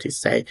authorities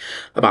say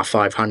about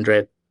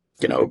 500.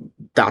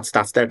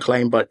 That's their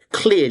claim, but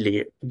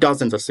clearly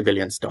dozens of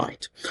civilians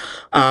died.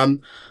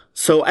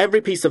 So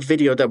every piece of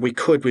video that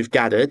we've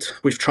gathered,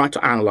 we've tried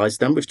to analyze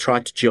them, we've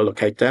tried to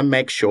geolocate them,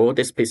 make sure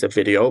this piece of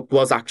video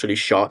was actually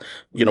shot.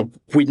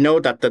 We know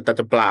that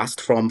the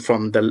blast from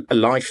the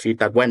live feed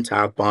that went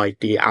out by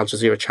the Al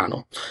Jazeera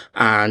channel,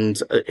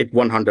 and it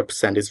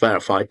 100% is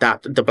verified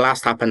that the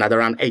blast happened at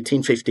around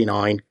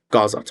 1859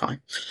 Gaza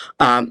time.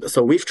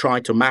 So we've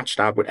tried to match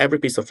that with every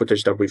piece of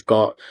footage that we've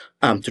got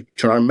to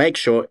try and make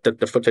sure that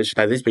the footage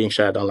that is being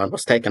shared online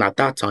was taken at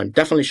that time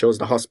definitely shows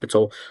the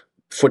hospital,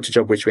 footage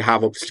of which we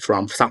have obviously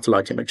from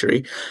satellite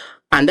imagery,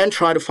 and then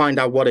try to find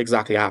out what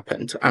exactly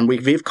happened. And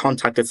we've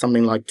contacted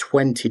something like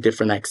 20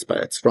 different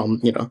experts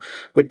from,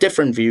 with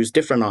different views,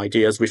 different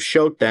ideas. We've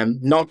showed them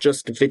not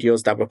just the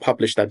videos that were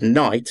published at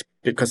night,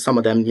 because some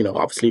of them,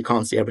 obviously you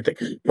can't see everything,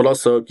 but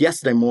also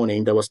yesterday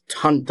morning, there were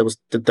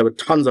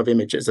tons of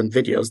images and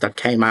videos that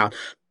came out.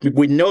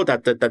 We know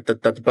that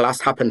the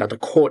blast happened at the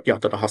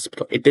courtyard of the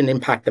hospital. It didn't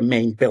impact the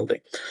main building.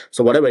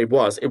 So whatever it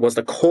was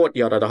the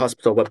courtyard of the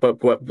hospital,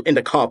 but in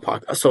the car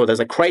park. So there's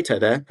a crater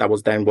there that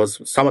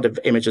was some of the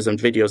images and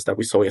videos that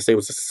we saw yesterday. It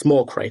was a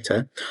small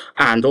crater.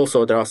 And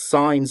also there are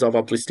signs of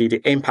obviously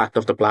the impact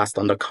of the blast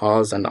on the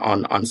cars and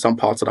on some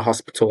parts of the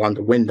hospital, on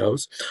the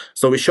windows.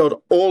 So we showed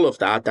all of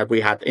that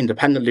we had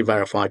independently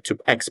verified to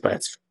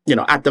experts.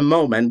 At the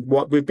moment,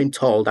 what we've been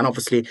told, and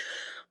obviously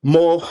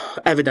more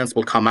evidence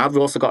will come out. We've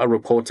also got a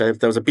reporter,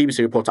 there was a BBC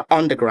reporter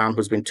on the ground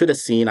who's been to the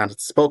scene and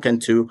spoken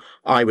to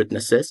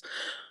eyewitnesses.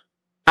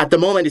 At the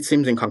moment, it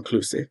seems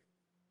inconclusive.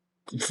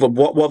 For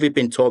what we've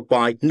been told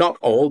by not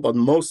all, but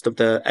most of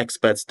the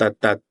experts that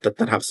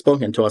have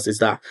spoken to us is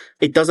that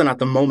it doesn't at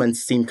the moment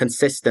seem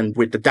consistent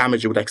with the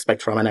damage you would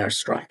expect from an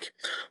airstrike.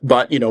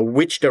 But,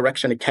 which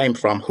direction it came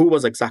from, who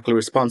was exactly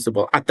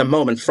responsible at the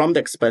moment from the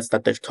experts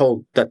that they've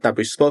told that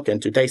we've spoken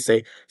to, they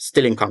say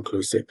still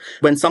inconclusive.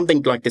 When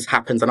something like this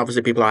happens, and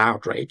obviously people are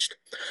outraged,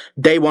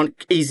 they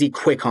want easy,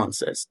 quick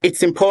answers.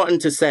 It's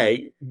important to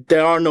say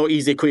there are no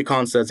easy, quick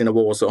answers in a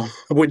war zone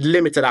with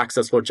limited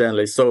access for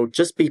journalists. So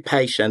just be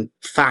patient.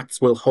 Facts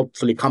will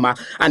hopefully come out.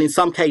 And in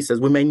some cases,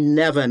 we may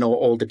never know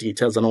all the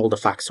details and all the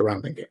facts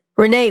surrounding it.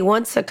 Renee,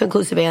 once a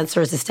conclusive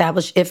answer is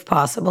established, if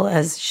possible,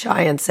 as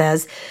Cheyenne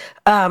says,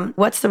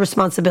 What's the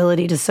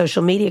responsibility do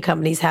social media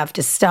companies have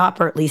to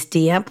stop or at least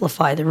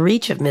de-amplify the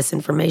reach of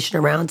misinformation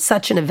around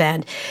such an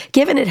event,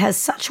 given it has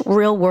such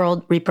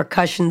real-world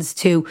repercussions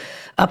to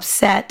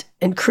upset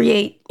and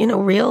create,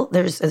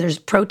 there's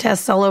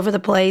protests all over the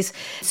place.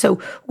 So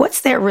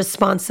what's their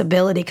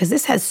responsibility? Because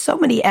this has so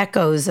many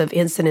echoes of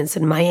incidents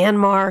in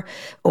Myanmar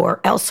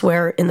or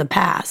elsewhere in the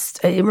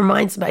past. It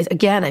reminds me,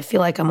 again, I feel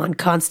like I'm on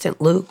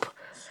constant loop.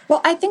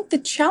 Well, I think the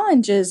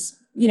challenge is,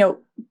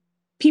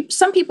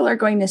 some people are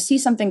going to see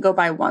something go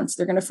by once.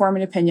 They're going to form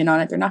an opinion on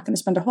it. They're not going to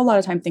spend a whole lot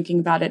of time thinking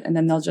about it, and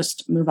then they'll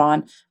just move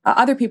on.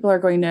 Other people are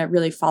going to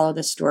really follow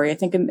this story. I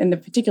think in the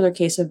particular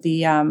case of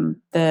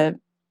the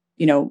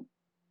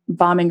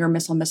bombing or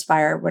missile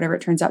misfire, whatever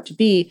it turns out to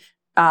be,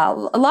 a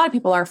lot of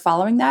people are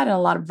following that, and a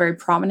lot of very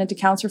prominent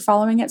accounts are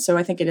following it. So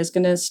I think it is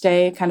going to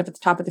stay kind of at the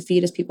top of the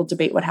feed as people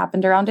debate what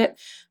happened around it.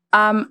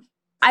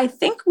 I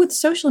think with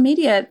social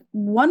media,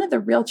 one of the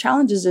real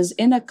challenges is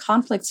in a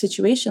conflict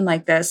situation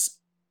like this,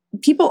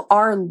 people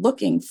are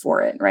looking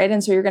for it, right?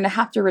 And so you're going to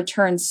have to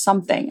return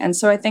something. And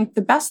so I think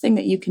the best thing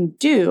that you can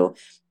do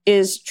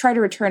is try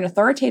to return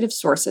authoritative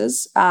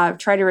sources,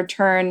 try to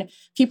return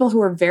people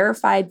who are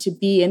verified to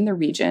be in the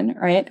region,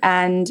 right?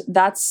 And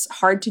that's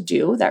hard to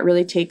do. That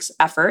really takes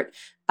effort.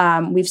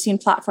 We've seen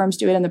platforms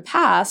do it in the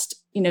past.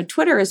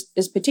 Twitter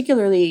is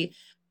particularly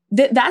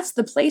that's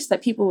the place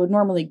that people would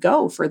normally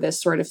go for this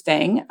sort of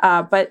thing,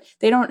 but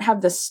they don't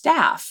have the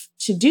staff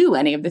to do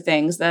any of the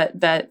things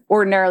that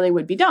ordinarily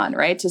would be done,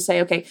 right? To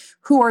say, okay,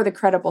 who are the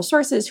credible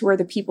sources? Who are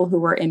the people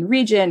who are in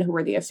region? Who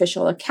are the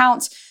official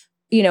accounts?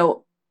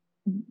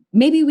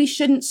 Maybe we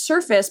shouldn't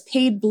surface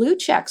paid blue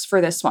checks for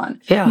this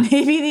one. Yeah.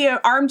 Maybe the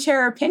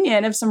armchair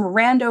opinion of some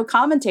rando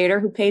commentator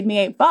who paid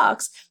me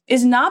 $8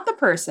 is not the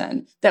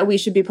person that we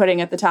should be putting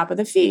at the top of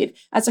the feed.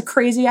 That's a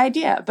crazy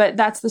idea, but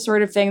that's the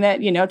sort of thing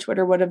that,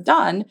 Twitter would have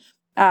done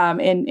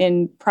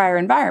in prior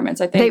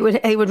environments. I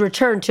think they would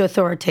return to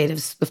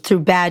authoritatives through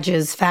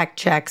badges, fact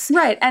checks.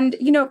 Right. And,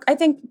 I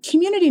think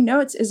community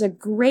notes is a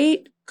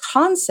great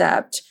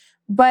concept,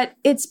 but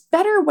it's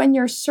better when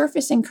you're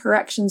surfacing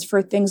corrections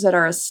for things that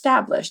are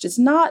established. It's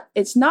not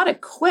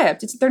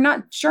equipped. They're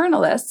not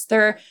journalists.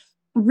 They're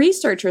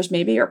researchers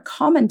maybe, or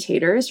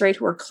commentators, right,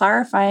 who are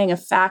clarifying a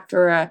fact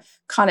or a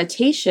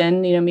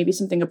connotation, maybe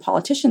something a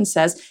politician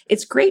says.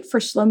 It's great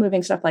for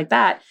slow-moving stuff like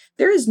that.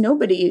 There is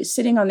nobody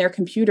sitting on their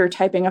computer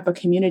typing up a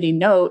community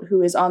note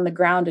who is on the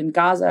ground in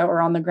Gaza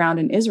or on the ground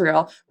in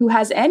Israel who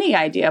has any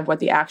idea of what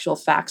the actual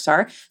facts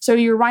are. So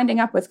you're winding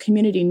up with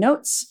community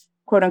notes,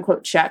 quote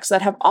unquote, checks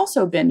that have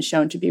also been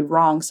shown to be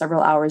wrong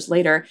several hours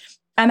later.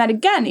 And that,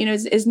 again,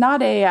 is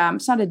not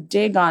it's not a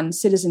dig on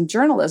citizen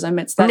journalism.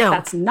 It's that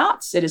that's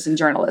not citizen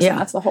journalism. Yeah.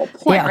 That's the whole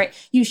point, right?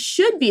 You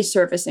should be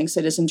surfacing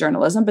citizen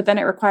journalism, but then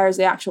it requires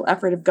the actual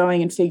effort of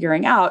going and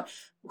figuring out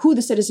who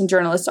the citizen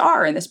journalists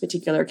are in this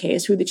particular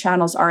case, who the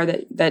channels are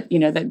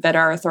that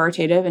are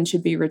authoritative and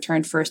should be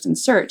returned first in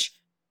search.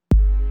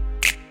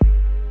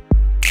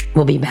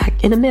 We'll be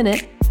back in a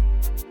minute.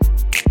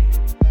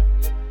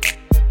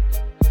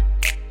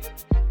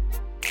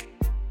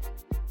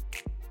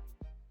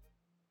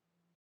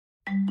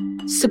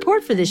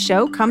 Support for this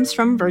show comes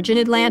from Virgin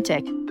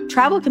Atlantic.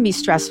 Travel can be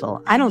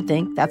stressful. I don't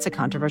think that's a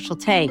controversial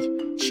take.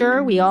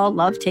 Sure, we all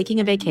love taking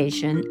a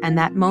vacation, and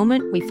that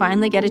moment we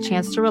finally get a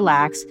chance to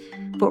relax,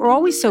 but we're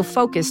always so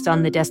focused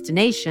on the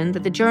destination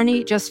that the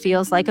journey just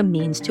feels like a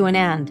means to an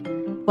end.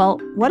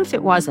 Well, what if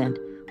it wasn't?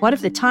 What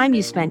if the time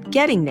you spent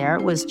getting there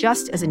was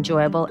just as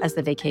enjoyable as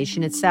the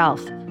vacation itself?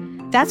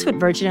 That's what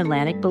Virgin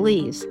Atlantic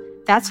believes.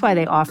 That's why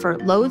they offer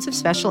loads of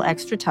special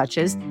extra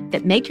touches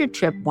that make your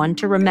trip one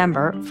to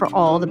remember for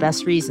all the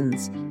best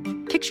reasons.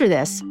 Picture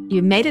this.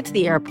 You've made it to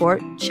the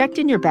airport, checked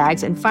in your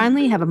bags, and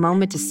finally have a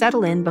moment to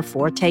settle in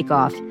before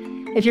takeoff.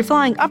 If you're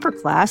flying upper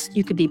class,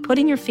 you could be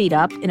putting your feet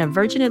up in a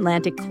Virgin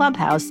Atlantic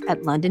clubhouse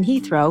at London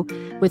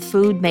Heathrow with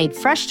food made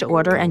fresh to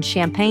order and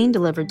champagne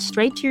delivered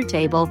straight to your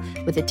table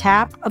with a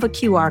tap of a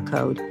QR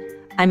code.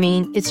 I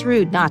mean, it's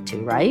rude not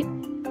to, right?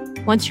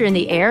 Once you're in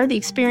the air, the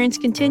experience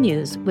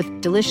continues with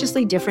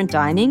deliciously different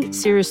dining,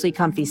 seriously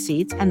comfy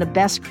seats, and the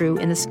best crew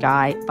in the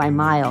sky by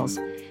miles.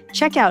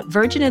 Check out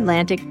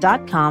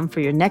virginatlantic.com for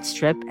your next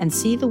trip and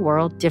see the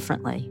world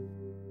differently.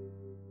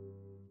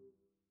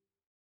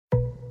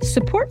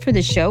 Support for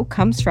this show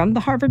comes from the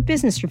Harvard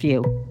Business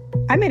Review.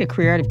 I made a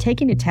career out of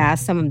taking to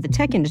task some of the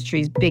tech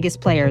industry's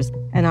biggest players.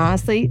 And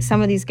honestly,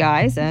 some of these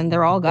guys, and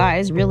they're all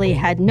guys, really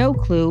had no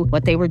clue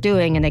what they were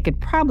doing, and they could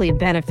probably have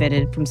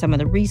benefited from some of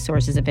the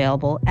resources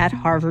available at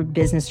Harvard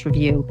Business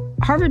Review.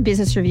 Harvard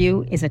Business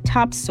Review is a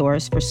top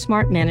source for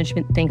smart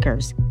management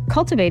thinkers.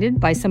 Cultivated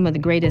by some of the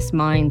greatest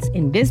minds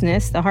in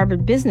business, the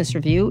Harvard Business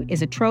Review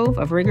is a trove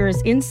of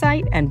rigorous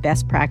insight and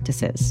best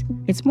practices.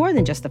 It's more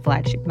than just a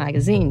flagship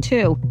magazine,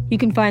 too. You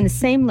can find the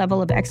same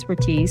level of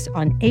expertise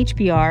on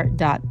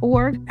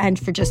hbr.org, and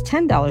for just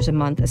 $10 a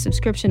month, a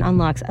subscription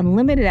unlocks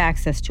unlimited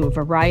access to a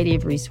variety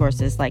of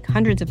resources like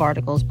hundreds of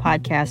articles,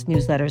 podcasts,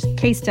 newsletters,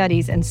 case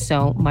studies, and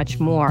so much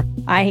more.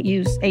 I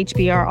use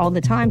HBR all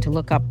the time to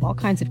look up all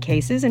kinds of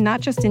cases, and not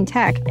just in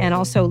tech, and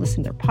also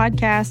listen to their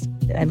podcasts,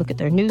 I look at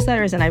their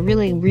newsletters, and I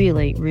really,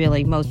 really,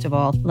 really, most of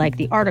all, like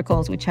the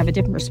articles, which have a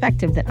different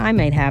perspective that I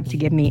might have to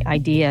give me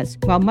ideas.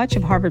 While much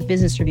of Harvard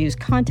Business Review's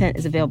content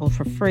is available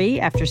for free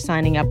after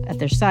signing up at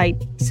their site,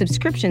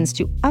 subscriptions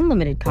to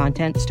unlimited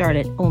content start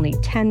at only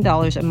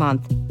 $10 a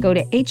month. Go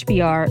to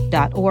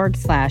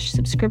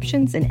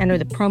hbr.org/subscriptions and enter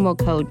the promo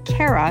code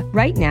CARA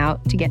right now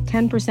to get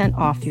 10%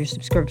 off your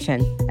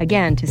subscription.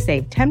 Again, to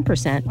save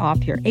 10%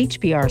 off your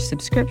HBR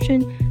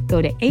subscription,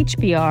 go to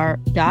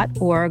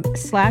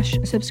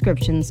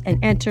hbr.org/subscriptions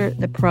and enter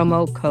the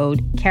promo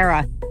code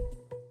CARA.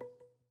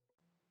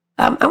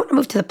 I want to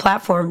move to the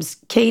platforms.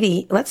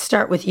 Katie, let's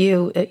start with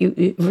you.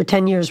 You for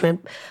 10 years ran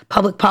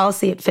public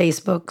policy at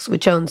Facebook,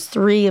 which owns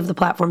 3 of the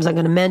platforms I'm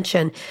going to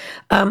mention.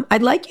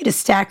 I'd like you to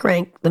stack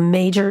rank the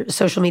major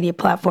social media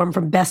platform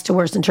from best to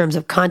worst in terms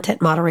of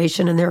content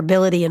moderation and their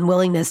ability and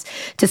willingness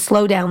to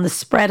slow down the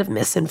spread of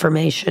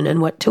misinformation and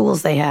what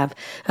tools they have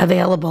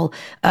available.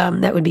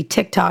 That would be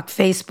TikTok,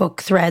 Facebook,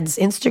 Threads,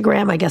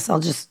 Instagram. I guess I'll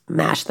just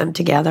mash them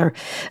together.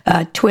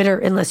 Twitter,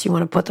 unless you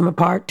want to put them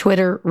apart,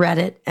 Twitter,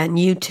 Reddit, and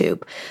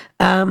YouTube.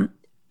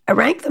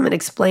 Rank them and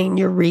explain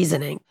your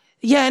reasoning.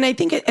 Yeah, and I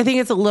think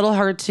it's a little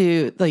hard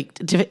to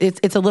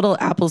it's a little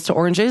apples to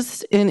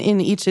oranges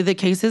in each of the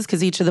cases,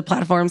 because each of the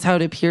platforms, how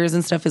it appears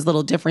and stuff, is a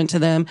little different to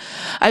them.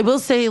 I will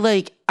say,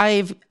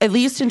 I've, at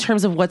least in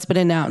terms of what's been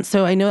announced,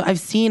 so I know I've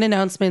seen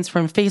announcements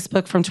from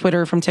Facebook, from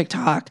Twitter, from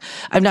TikTok.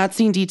 I've not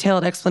seen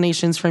detailed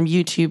explanations from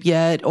YouTube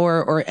yet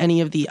or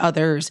any of the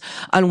others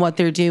on what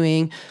they're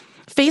doing.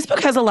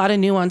 Facebook has a lot of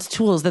nuanced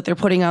tools that they're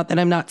putting out that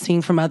I'm not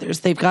seeing from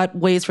others. They've got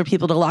ways for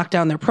people to lock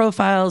down their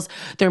profiles.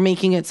 They're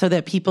making it so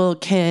that people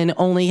can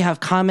only have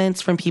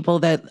comments from people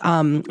that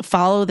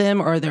follow them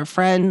or their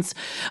friends.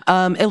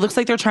 It looks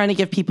like they're trying to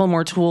give people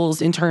more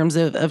tools in terms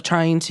of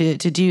trying to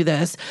do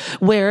this.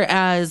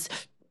 Whereas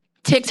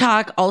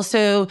TikTok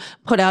also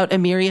put out a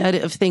myriad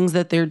of things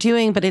that they're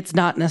doing, but it's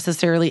not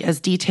necessarily as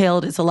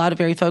detailed. It's a lot of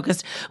very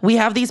focused. We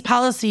have these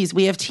policies.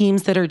 We have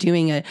teams that are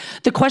doing it.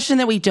 The question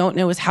that we don't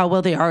know is how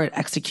well they are at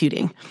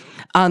executing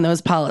on those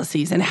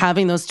policies and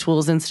having those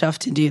tools and stuff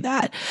to do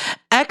that.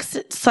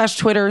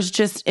 X/Twitter is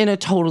just in a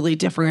totally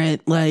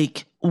different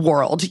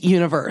world,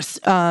 universe.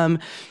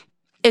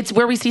 It's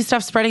where we see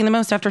stuff spreading the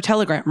most after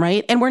Telegram,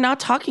 right? And we're not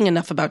talking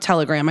enough about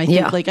Telegram. I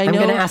think, I know. I'm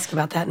going to ask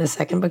about that in a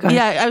second, but go ahead.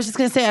 Yeah, I was just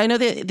going to say, I know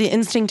the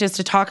instinct is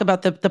to talk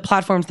about the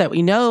platforms that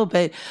we know,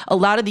 but a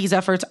lot of these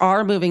efforts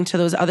are moving to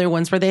those other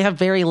ones where they have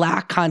very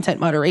lax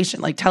content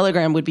moderation. Like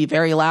Telegram would be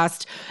very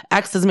last.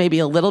 X is maybe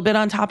a little bit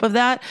on top of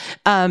that.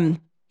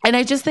 And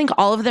I just think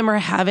all of them are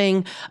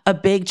having a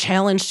big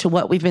challenge to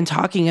what we've been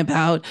talking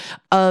about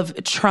of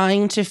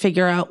trying to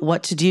figure out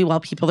what to do while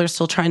people are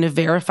still trying to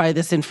verify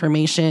this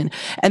information.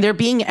 And they're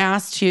being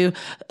asked to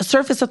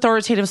surface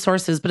authoritative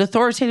sources, but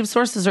authoritative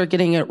sources are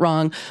getting it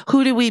wrong.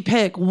 Who do we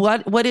pick?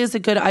 What is a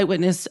good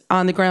eyewitness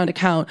on the ground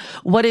account?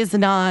 What is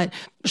not?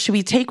 Should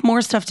we take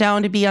more stuff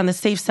down to be on the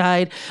safe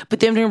side, but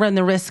then we run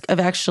the risk of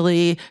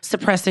actually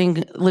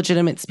suppressing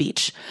legitimate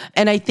speech?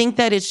 And I think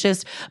that it's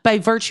just by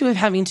virtue of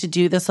having to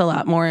do this a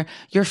lot more,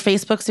 your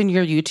Facebooks and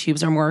your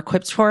YouTubes are more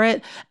equipped for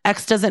it.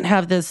 X doesn't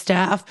have the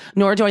staff,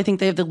 nor do I think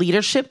they have the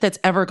leadership that's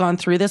ever gone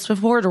through this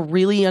before to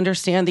really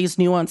understand these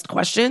nuanced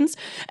questions.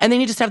 And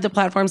then you just have the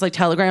platforms like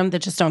Telegram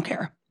that just don't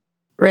care.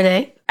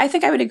 Renee? I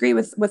think I would agree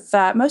with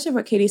most of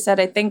what Katie said.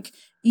 I think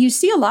you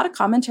see a lot of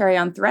commentary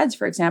on Threads,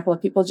 for example,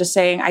 of people just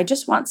saying, I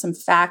just want some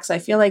facts. I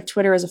feel like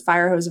Twitter is a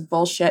fire hose of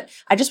bullshit.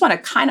 I just want to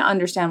kind of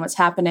understand what's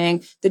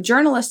happening. The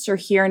journalists are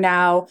here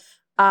now.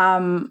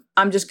 I'm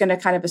just going to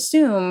kind of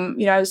assume,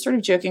 I was sort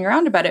of joking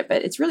around about it,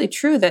 but it's really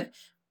true that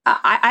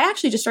I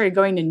actually just started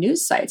going to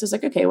news sites. I was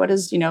like, okay, what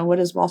does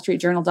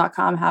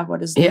WallStreetJournal.com have?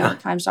 What does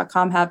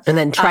NewYorkTimes.com have? And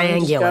then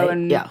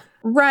triangulate.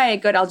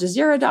 Right. Go to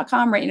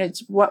AlJazeera.com, right?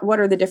 It's what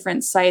are the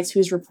different sites,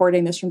 who's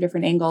reporting this from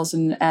different angles,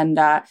 and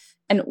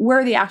where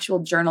are the actual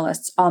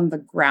journalists on the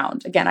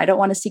ground? Again, I don't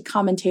want to see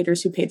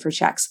commentators who paid for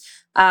checks.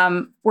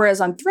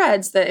 Whereas on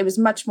Threads, it was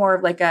much more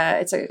of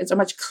it's a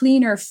much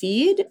cleaner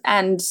feed,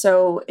 and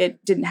so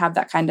it didn't have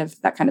that kind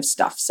of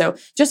stuff. So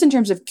just in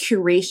terms of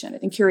curation, I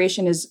think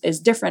curation is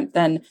different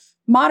than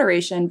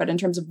moderation, but in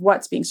terms of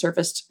what's being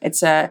surfaced,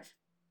 it's a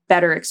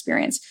better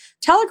experience.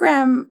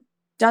 Telegram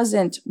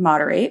doesn't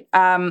moderate.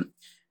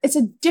 It's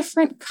a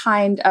different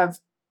kind of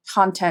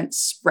content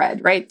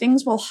spread, right?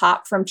 Things will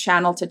hop from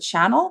channel to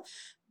channel.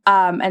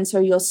 And so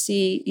you'll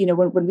see,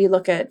 when we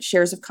look at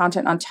shares of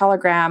content on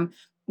Telegram,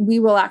 we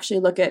will actually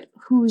look at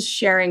who's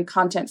sharing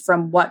content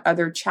from what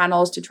other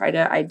channels to try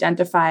to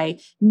identify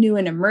new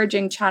and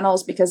emerging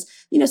channels. Because,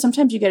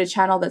 sometimes you get a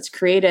channel that's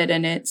created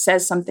and it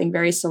says something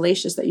very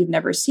salacious that you've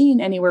never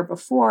seen anywhere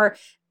before.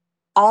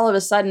 All of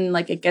a sudden,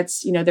 it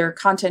gets, their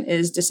content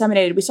is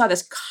disseminated. We saw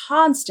this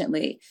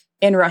constantly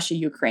in Russia,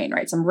 Ukraine,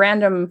 right? Some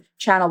random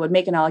channel would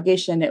make an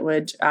allegation. It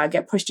would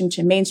get pushed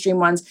into mainstream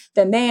ones.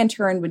 Then they, in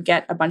turn, would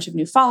get a bunch of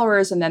new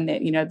followers. And then,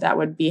 that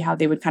would be how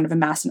they would kind of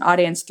amass an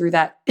audience through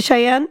that.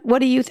 Cheyenne, what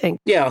do you think?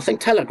 Yeah, I think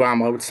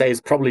Telegram, I would say,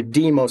 is probably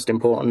the most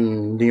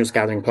important news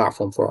gathering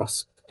platform for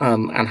us.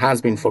 And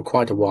has been for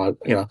quite a while.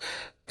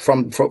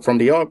 from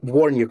the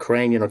war in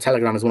Ukraine,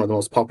 Telegram is one of the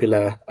most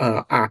popular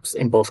apps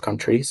in both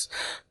countries,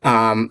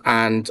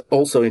 and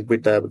also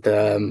with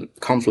the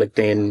conflict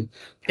in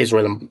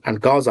Israel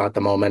and Gaza at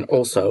the moment.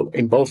 Also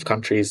in both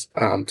countries,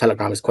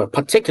 Telegram is quite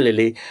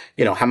particularly.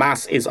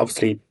 Hamas is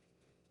obviously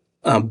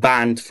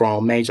banned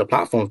from major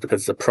platforms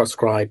because it's a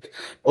proscribed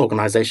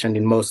organization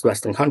in most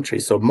Western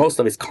countries. So most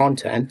of its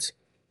content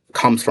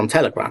comes from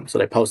Telegram. So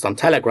they post on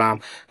Telegram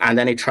and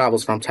then it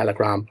travels from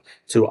Telegram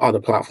to other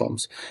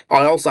platforms.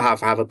 I also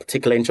have a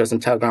particular interest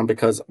in Telegram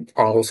because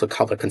I also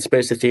cover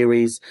conspiracy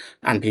theories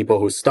and people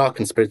who start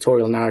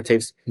conspiratorial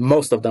narratives.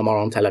 Most of them are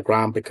on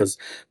Telegram because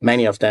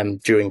many of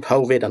them during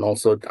COVID and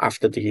also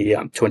after the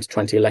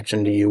 2020 election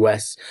in the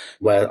US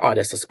were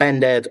either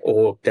suspended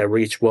or their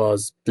reach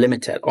was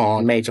limited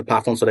on major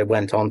platforms. So they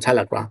went on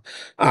Telegram.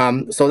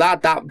 So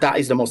that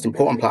is the most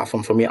important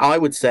platform for me. I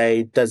would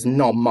say there's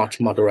not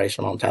much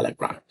moderation on Telegram.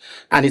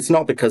 And it's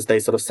not because they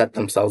sort of set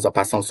themselves up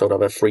as some sort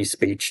of a free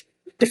speech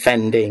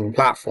defending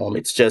platform.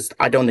 It's just,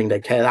 I don't think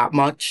they care that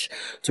much.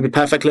 To be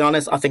perfectly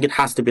honest, I think it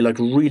has to be like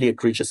really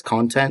egregious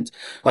content.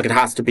 Like it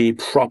has to be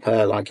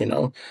proper,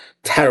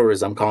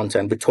 terrorism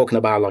content. We're talking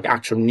about like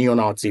actual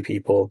neo-Nazi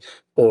people,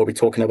 or we're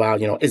talking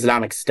about,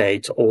 Islamic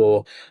State,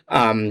 or,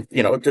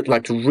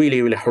 like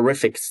really, really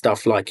horrific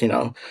stuff like,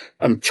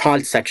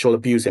 child sexual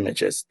abuse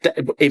images.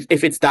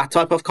 If it's that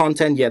type of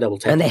content, yeah, they will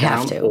take and they it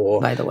have down, to,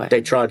 or by the way.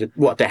 they try to,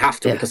 they have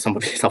to because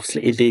somebody is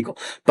obviously illegal.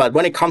 But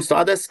when it comes to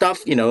other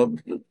stuff,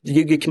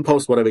 you can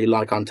post whatever you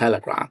like on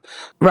Telegram.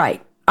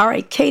 Right. All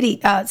right,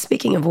 Katie,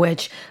 speaking of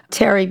which,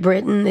 Terry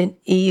Britton, the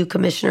EU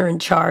commissioner in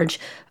charge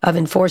of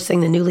enforcing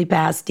the newly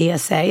passed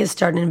DSA, has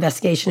started an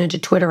investigation into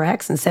Twitter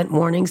X and sent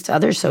warnings to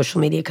other social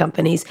media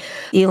companies.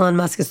 Elon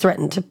Musk has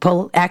threatened to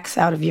pull X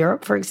out of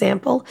Europe, for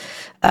example.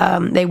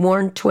 They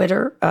warned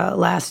Twitter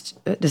last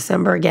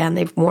December. Again,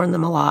 they've warned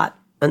them a lot.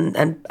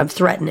 And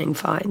threatening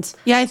fines.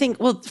 Yeah, I think,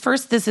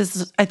 first,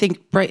 I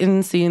think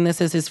Britain seeing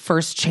this as his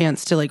first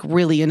chance to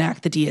really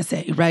enact the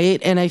DSA, right?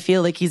 And I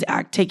feel like he's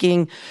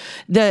taking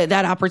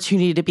that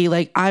opportunity to be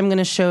like, I'm going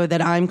to show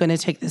that I'm going to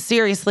take this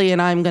seriously and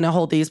I'm going to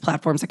hold these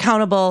platforms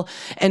accountable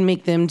and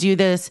make them do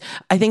this.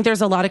 I think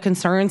there's a lot of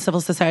concern.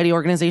 Civil society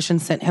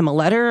organizations sent him a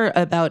letter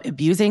about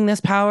abusing this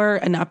power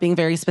and not being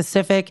very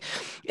specific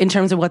in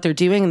terms of what they're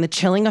doing and the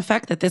chilling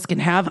effect that this can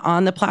have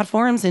on the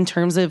platforms in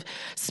terms of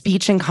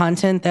speech and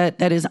content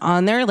that is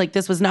on there. Like,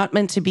 this was not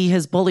meant to be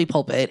his bully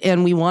pulpit.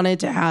 And we wanted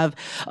to have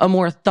a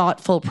more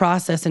thoughtful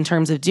process in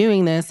terms of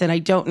doing this. And I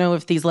don't know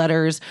if these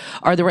letters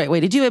are the right way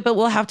to do it, but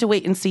we'll have to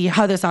wait and see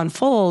how this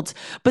unfolds.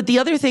 But the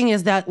other thing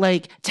is that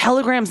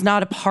Telegram's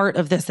not a part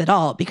of this at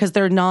all because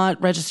they're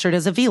not registered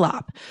as a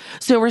VLOP.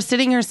 So we're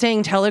sitting here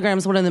saying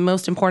Telegram's one of the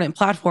most important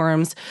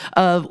platforms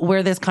of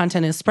where this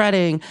content is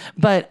spreading.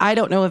 But I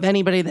don't know of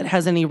anybody that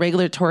has any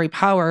regulatory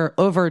power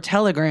over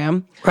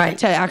Telegram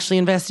to actually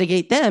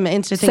investigate them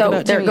and to think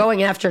about they're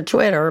going after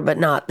Twitter, but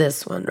not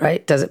this one,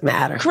 right? Does it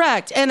matter?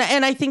 Correct. And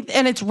I think,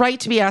 and it's right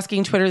to be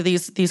asking Twitter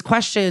these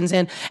questions.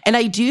 And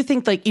I do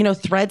think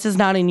Threads is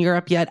not in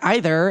Europe yet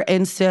either.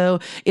 And so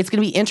it's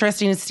going to be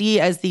interesting to see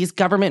as these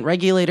government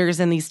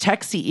regulators and these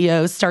tech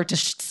CEOs start to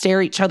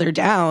stare each other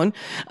down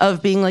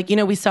of being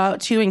we saw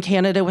it too in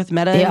Canada with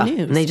Meta and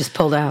News. And they just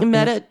pulled out.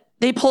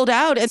 They pulled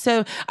out. And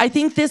so I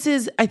think this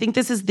is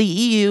the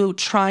EU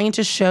trying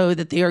to show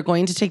that they are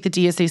going to take the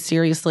DSA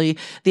seriously.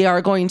 They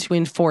are going to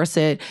enforce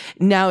it.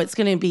 Now it's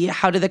going to be,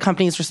 how do the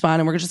companies respond?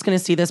 And we're just going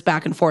to see this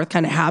back and forth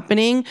kind of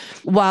happening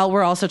while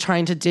we're also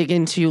trying to dig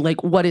into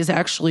what is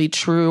actually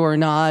true or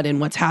not and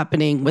what's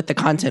happening with the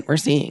content we're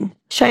seeing.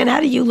 Cheyenne,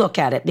 how do you look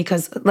at it?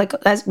 Because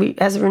as we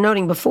were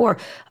noting before,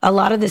 a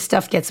lot of this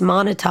stuff gets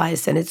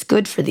monetized and it's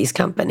good for these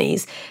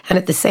companies. And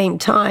at the same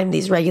time,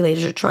 these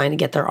regulators are trying to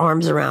get their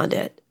arms around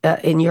it.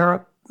 In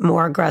Europe,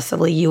 more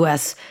aggressively,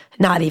 US,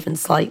 not even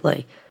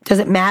slightly. Does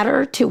it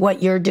matter to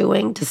what you're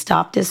doing to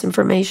stop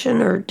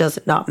disinformation, or does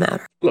it not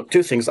matter? Look,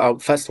 two things.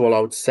 First of all, I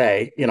would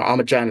say,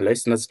 I'm a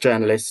journalist, and as a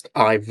journalist,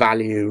 I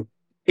value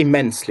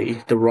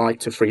immensely the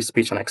right to free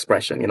speech and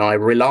expression. I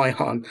rely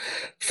on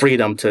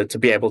freedom to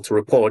be able to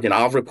report.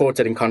 I've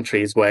reported in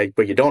countries where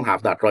you don't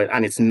have that right,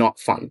 and it's not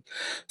fun.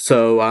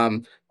 So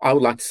I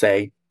would like to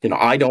say,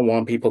 I don't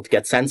want people to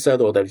get censored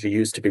or their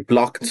views to be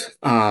blocked.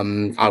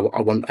 I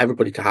want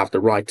everybody to have the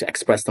right to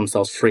express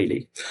themselves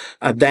freely.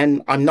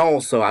 Then I'm not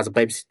also, as a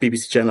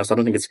BBC journalist, I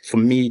don't think it's for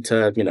me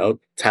to,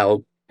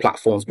 tell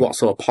platforms what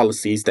sort of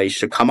policies they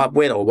should come up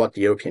with or what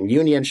the European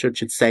Union should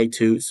say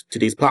to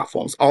these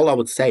platforms. All I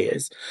would say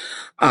is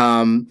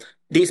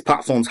these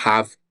platforms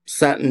have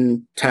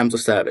certain terms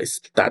of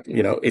service that,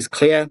 is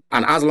clear.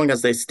 And as long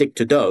as they stick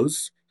to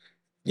those,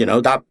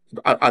 that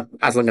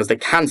as long as they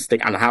can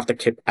stick and have the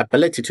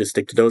capability to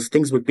stick to those,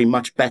 things would be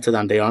much better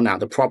than they are now.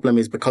 The problem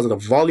is because of the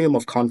volume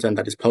of content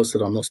that is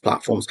posted on those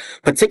platforms,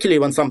 particularly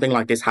when something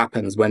like this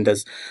happens, when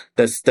there's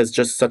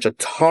just such a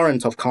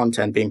torrent of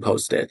content being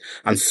posted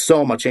and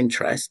so much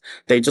interest,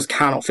 they just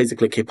cannot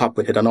physically keep up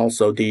with it. And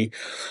also the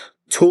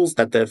tools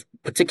that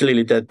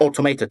particularly the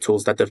automated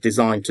tools that they've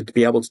designed to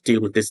be able to deal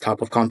with this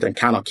type of content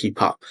cannot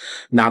keep up.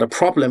 Now, the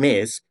problem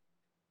is,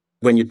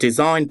 when you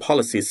design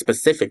policies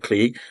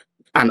specifically,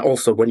 and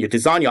also when you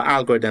design your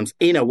algorithms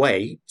in a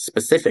way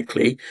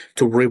specifically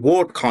to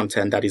reward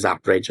content that is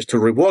outrageous, to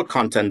reward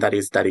content that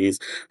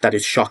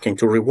is shocking,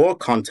 to reward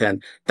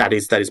content that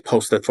is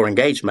posted for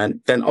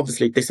engagement, then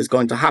obviously this is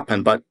going to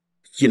happen. But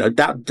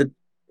that the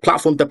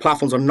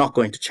platforms are not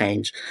going to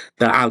change.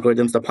 The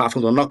algorithms, the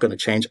platforms are not going to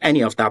change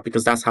any of that,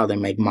 because that's how they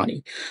make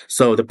money.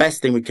 So the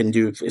best thing we can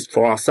do is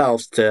for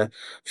ourselves to,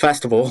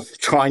 first of all,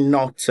 try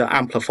not to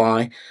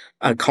amplify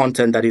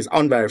content that is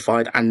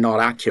unverified and not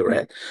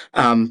accurate.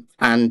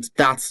 And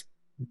that's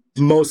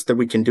most that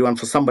we can do. And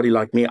for somebody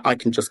like me, I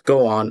can just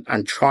go on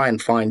and try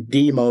and find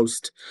the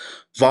most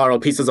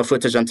viral pieces of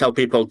footage and tell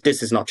people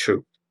this is not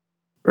true.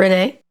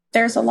 Renee?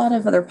 There's a lot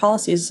of other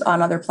policies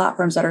on other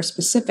platforms that are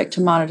specific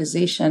to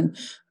monetization,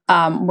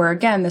 where,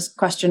 again, this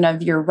question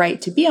of your right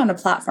to be on a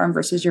platform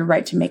versus your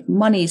right to make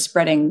money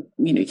spreading,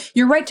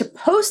 your right to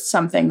post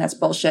something that's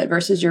bullshit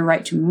versus your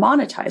right to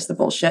monetize the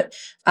bullshit.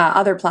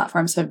 Other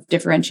platforms have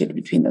differentiated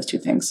between those two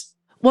things.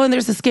 Well, and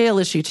there's a scale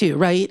issue too,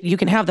 right? You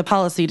can have the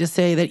policy to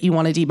say that you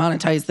want to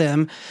demonetize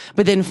them,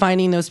 but then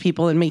finding those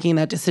people and making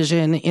that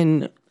decision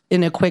in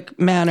a quick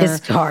manner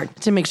is hard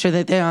to make sure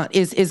that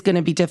is going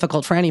to be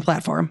difficult for any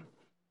platform.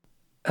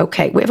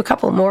 Okay, we have a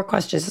couple more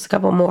questions. Just a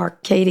couple more.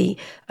 Katie,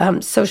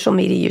 social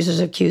media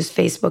users accused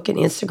Facebook and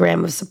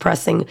Instagram of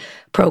suppressing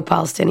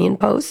pro-Palestinian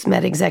posts.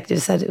 Meta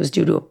executives said it was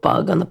due to a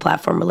bug on the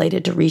platform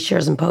related to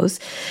reshares and posts,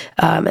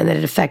 and that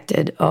it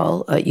affected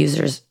all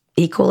users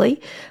equally.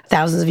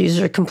 Thousands of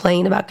users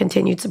complain about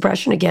continued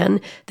suppression.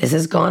 Again, this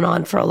has gone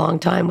on for a long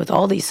time with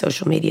all these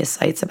social media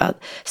sites about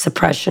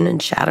suppression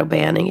and shadow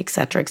banning, et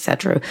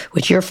cetera,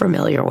 which you're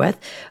familiar with.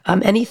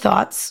 Any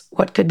thoughts?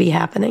 What could be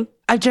happening?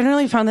 I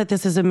generally found that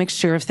this is a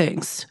mixture of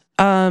things.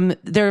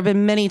 There have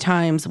been many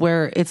times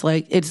where it's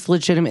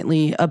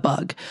legitimately a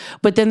bug.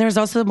 But then there's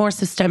also more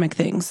systemic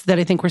things that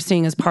I think we're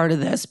seeing as part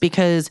of this,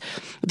 because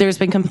there's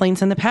been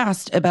complaints in the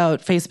past about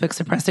Facebook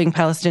suppressing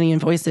Palestinian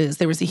voices.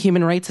 There was a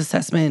human rights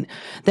assessment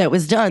that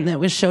was done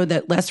that showed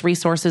that less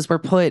resources were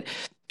put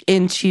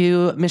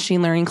into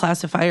machine learning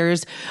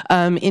classifiers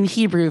in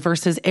Hebrew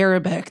versus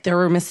Arabic. There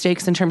were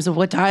mistakes in terms of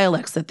what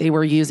dialects that they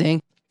were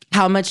using,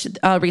 how much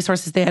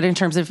resources they had in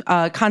terms of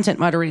content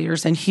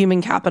moderators and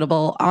human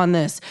capital on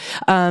this,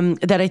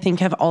 that I think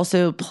have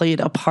also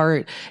played a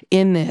part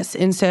in this.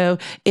 And so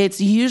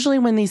it's usually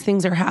when these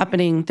things are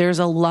happening, there's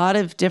a lot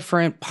of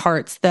different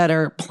parts that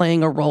are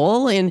playing a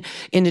role in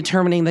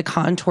determining the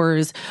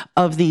contours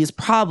of these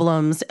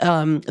problems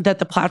that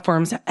the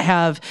platforms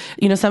have.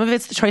 Some of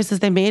it's the choices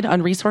they made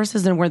on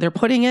resources and where they're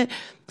putting it.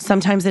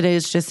 Sometimes it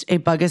is just a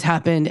bug has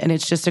happened and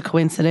it's just a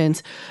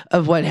coincidence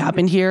of what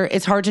happened here.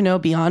 It's hard to know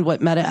beyond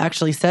what Meta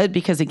actually said,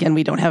 because again,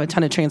 we don't have a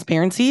ton of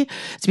transparency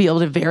to be able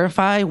to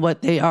verify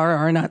what they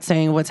are not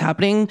saying, what's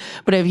happening.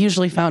 But I've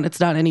usually found it's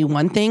not any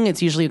one thing.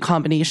 It's usually a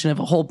combination of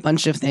a whole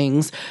bunch of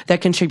things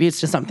that contributes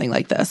to something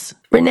like this.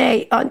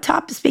 Renee,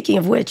 speaking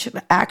of which,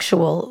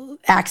 actual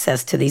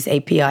access to these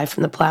API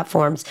from the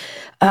platforms,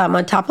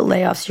 on top of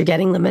layoffs, you're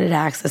getting limited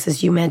access,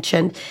 as you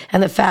mentioned,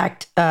 and the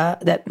fact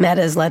that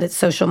Meta has let its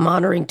social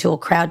monitoring tool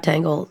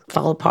CrowdTangle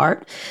fall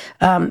apart.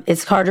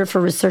 It's harder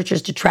for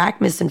researchers to track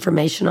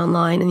misinformation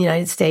online in the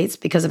United States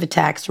because of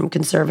attacks from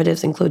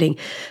conservatives, including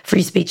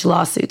free speech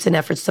lawsuits and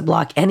efforts to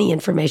block any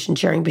information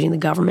sharing between the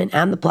government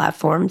and the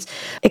platforms.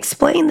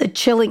 Explain the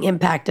chilling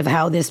impact of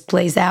how this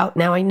plays out.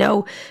 Now, I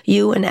know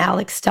you and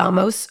Alex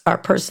Stamos are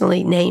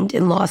personally named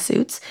in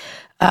lawsuits.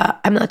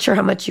 I'm not sure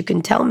how much you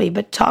can tell me,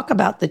 but talk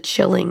about the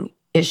chilling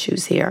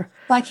issues here.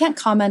 Well, I can't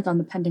comment on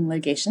the pending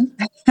litigation.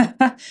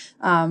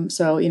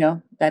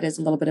 So, that is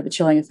a little bit of a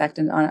chilling effect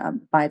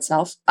by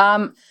itself.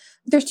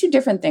 There's two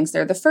different things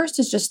there. The first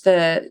is just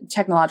the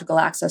technological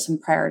access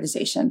and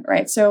prioritization,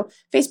 right? So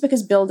Facebook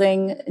is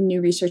building a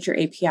new researcher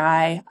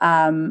API.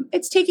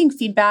 It's taking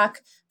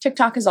feedback.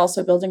 TikTok is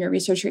also building a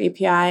researcher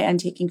API and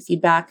taking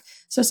feedback.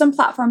 So some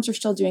platforms are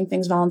still doing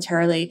things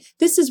voluntarily.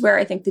 This is where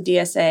I think the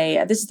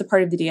DSA, this is the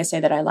part of the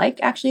DSA that I like,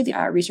 actually. The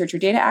researcher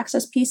data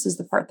access piece is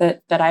the part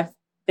that I've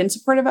been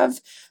supportive of.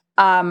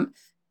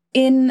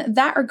 In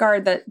that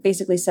regard, that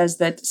basically says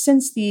that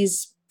since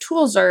these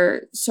tools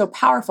are so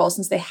powerful,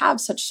 since they have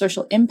such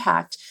social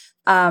impact,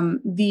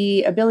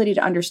 the ability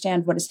to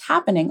understand what is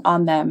happening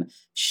on them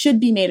should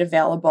be made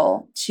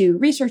available to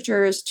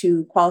researchers,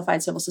 to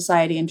qualified civil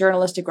society and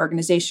journalistic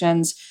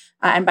organizations.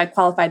 And by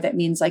qualified, that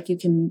means you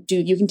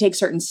can take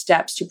certain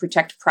steps to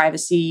protect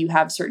privacy. You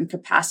have certain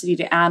capacity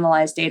to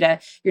analyze data.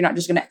 You're not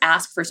just going to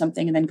ask for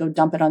something and then go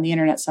dump it on the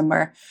internet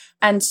somewhere.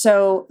 And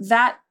so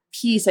that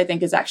piece, I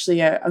think, is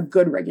actually a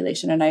good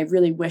regulation. And I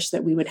really wish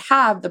that we would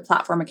have the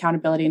Platform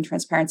Accountability and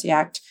Transparency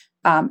Act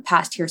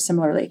passed here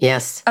similarly.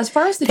 Yes. As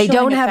far as they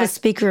don't have a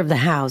Speaker of the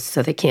House,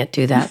 so they can't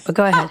do that. But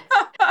go ahead.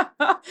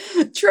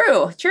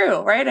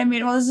 True, right? I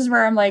mean, this is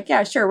where I'm like,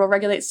 yeah, sure, we'll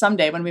regulate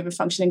someday when we have a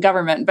functioning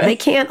government. But they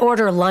can't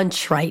order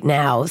lunch right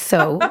now,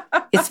 so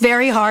it's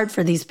very hard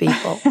for these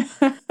people.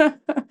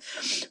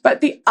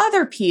 But the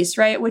other piece,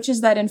 right, which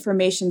is that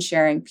information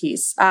sharing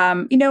piece,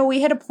 we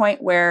hit a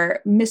point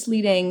where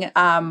misleading,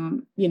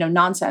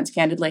 nonsense,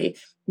 candidly,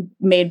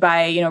 made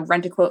by,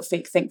 rent a quote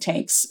fake think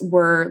tanks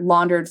were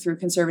laundered through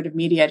conservative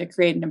media to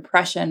create an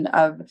impression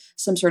of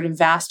some sort of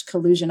vast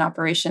collusion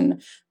operation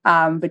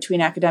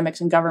between academics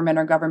and government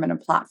or government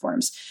and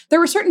platforms. There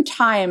were certain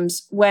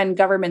times when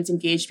governments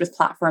engaged with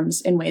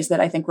platforms in ways that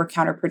I think were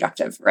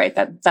counterproductive, right?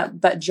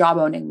 That job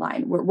owning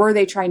line. Were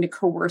they trying to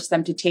coerce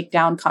them to take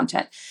down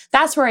content?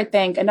 That's where I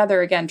think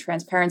another, again,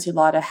 transparency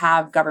law to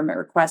have government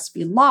requests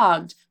be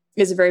logged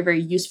is a very, very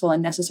useful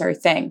and necessary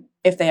thing.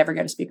 If they ever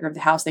get a Speaker of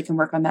the House, they can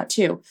work on that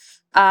too.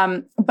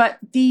 But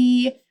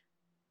the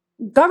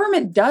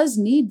government does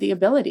need the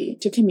ability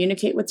to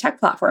communicate with tech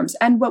platforms.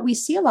 And what we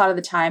see a lot of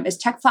the time is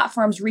tech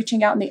platforms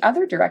reaching out in the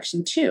other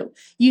direction too.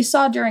 You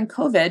saw during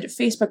COVID,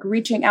 Facebook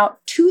reaching out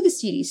to the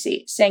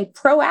CDC saying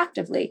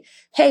proactively,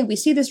 hey, we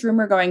see this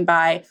rumor going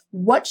by.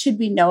 What should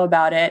we know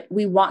about it?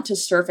 We want to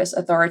surface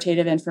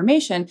authoritative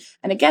information.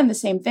 And again, the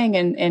same thing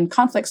in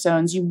conflict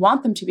zones. You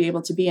want them to be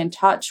able to be in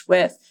touch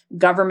with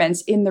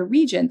governments in the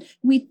region.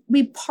 We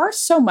parse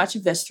so much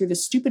of this through the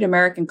stupid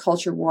American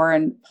culture war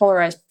and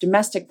polarized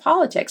domestic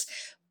politics.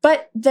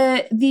 But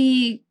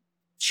the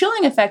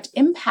chilling effect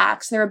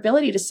impacts their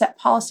ability to set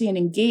policy and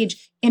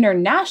engage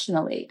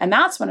internationally. And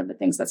that's one of the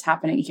things that's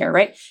happening here,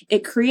 right?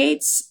 It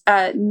creates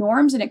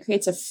norms and it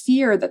creates a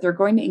fear that they're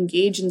going to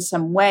engage in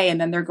some way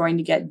and then they're going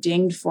to get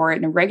dinged for it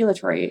in a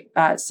regulatory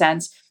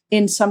sense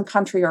in some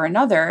country or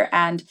another.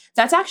 And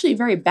that's actually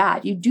very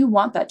bad. You do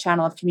want that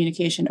channel of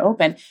communication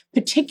open,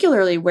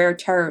 particularly where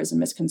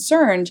terrorism is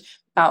concerned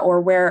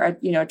or where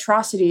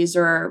atrocities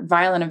or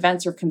violent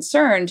events are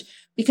concerned.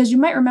 Because you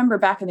might remember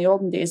back in the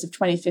olden days of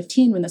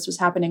 2015 when this was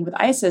happening with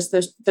ISIS,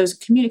 those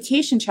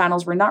communication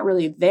channels were not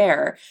really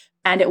there.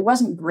 And it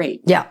wasn't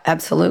great. Yeah,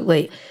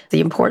 absolutely. The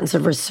importance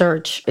of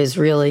research is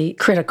really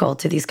critical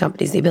to these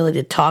companies, the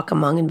ability to talk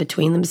among and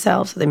between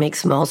themselves. They make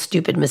small,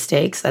 stupid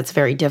mistakes. That's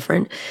very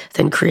different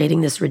than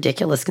creating this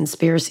ridiculous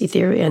conspiracy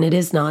theory. And it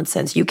is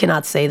nonsense. You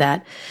cannot say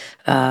that.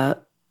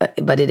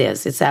 But it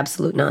is. It's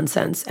absolute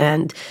nonsense.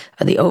 And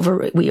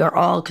we are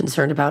all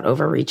concerned about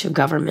overreach of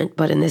government,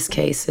 but in this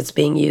case, it's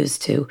being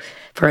used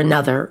for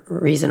another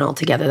reason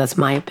altogether. That's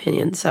my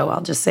opinion. So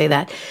I'll just say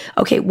that.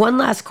 Okay, one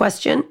last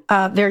question,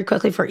 very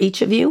quickly for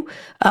each of you.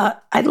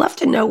 I'd love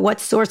to know what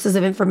sources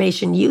of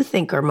information you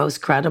think are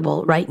most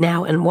credible right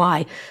now and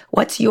why.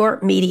 What's your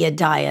media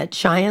diet?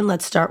 Cheyenne,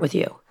 let's start with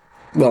you.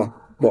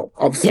 Well,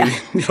 obviously,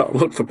 I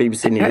work for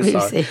BBC News,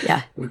 BBC,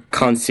 so we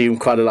consume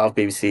quite a lot of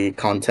BBC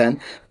content.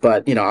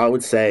 But, I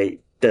would say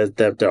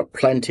there are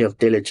plenty of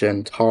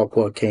diligent,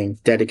 hardworking,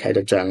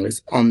 dedicated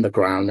journalists on the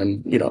ground.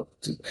 And,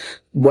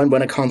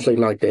 when a conflict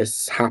like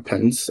this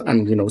happens,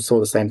 and, saw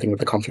the same thing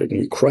with the conflict in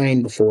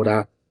Ukraine before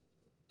that,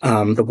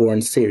 the war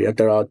in Syria,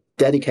 there are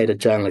dedicated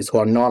journalists who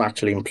are not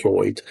actually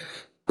employed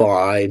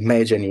by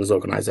major news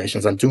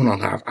organizations and do not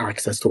have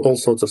access to all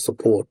sorts of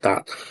support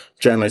that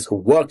journalists who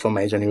work for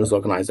major news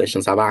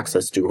organizations have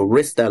access to, who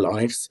risk their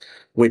lives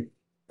with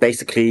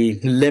basically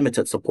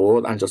limited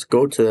support and just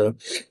go to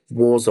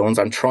war zones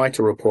and try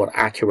to report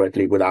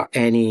accurately without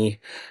any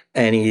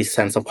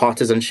sense of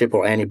partisanship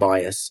or any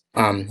bias.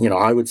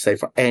 I would say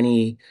for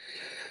any,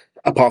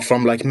 apart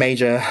from like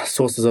major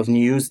sources of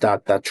news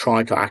that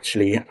try to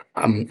actually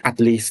at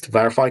least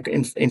verify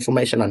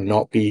information and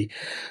not be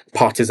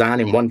partisan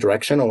in one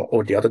direction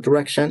or the other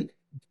direction,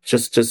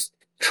 just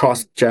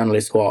trust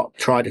journalists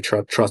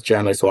trust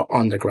journalists who are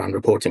on the ground,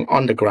 reporting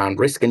on the ground,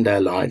 risking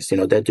their lives.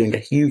 They're doing a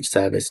huge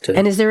service to.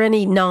 And is there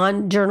any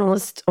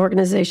non-journalist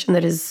organization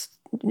that is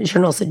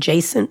journalist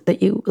adjacent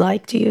that you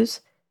like to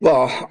use?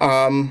 Well,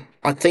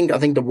 I think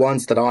the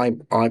ones that I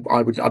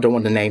don't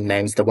want to name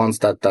names. The ones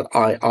that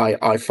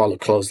I follow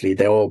closely,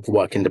 they all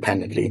work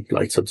independently.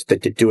 Like, so they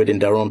do it in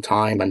their own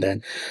time, and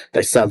then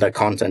they sell their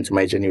content to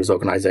major news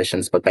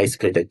organizations. But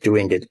basically, they're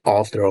doing it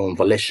of their own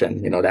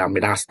volition. They haven't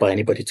been asked by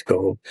anybody to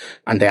go,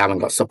 and they haven't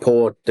got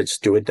support. They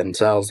just do it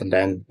themselves, and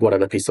then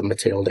whatever piece of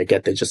material they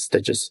get, they just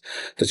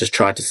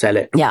try to sell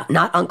it. Yeah,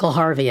 not Uncle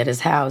Harvey at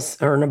his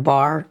house or in a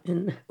bar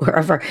and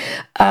wherever.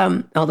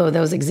 Although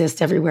those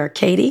exist everywhere.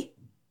 Katie?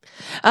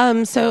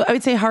 So I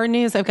would say hard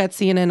news, I've got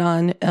CNN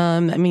on.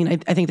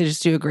 I think they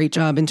just do a great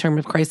job in terms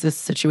of crisis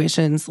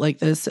situations like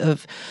this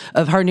of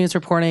hard news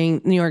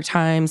reporting, New York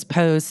Times,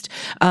 Post.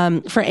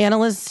 For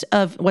analysts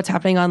of what's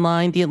happening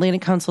online, the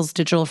Atlantic Council's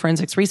Digital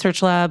Forensics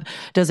Research Lab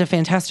does a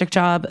fantastic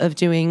job of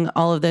doing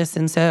all of this.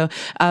 And so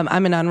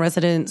I'm a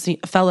non-resident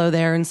fellow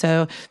there. And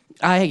so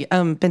I've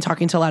been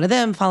talking to a lot of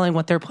them, following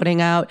what they're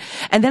putting out.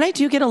 And then I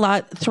do get a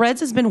lot. Threads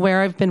has been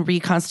where I've been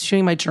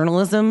reconstituting my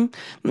journalism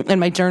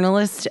and my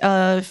journalist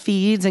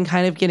feeds and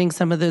kind of getting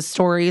some of the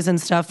stories and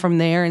stuff from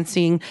there and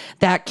seeing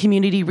that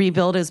community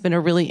rebuild has been a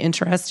really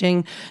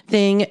interesting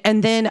thing.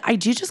 And then I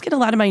do just get a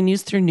lot of my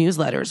news through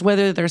newsletters,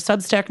 whether they're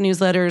Substack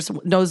newsletters,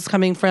 those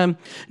coming from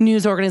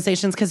news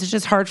organizations, because it's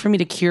just hard for me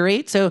to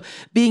curate. So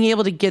being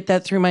able to get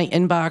that through my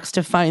inbox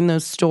to find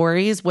those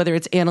stories, whether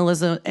it's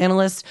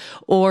analyst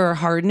or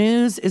hard news,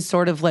 is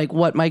sort of like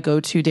what my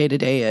go-to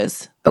day-to-day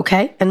is.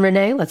 Okay. And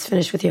Renee, let's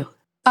finish with you.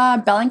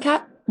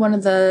 Bellingcat, one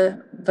of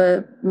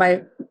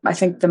I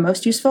think the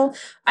most useful.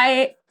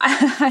 I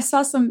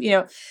saw some,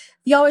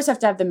 you always have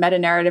to have the meta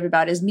narrative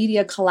about, is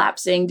media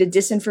collapsing? Did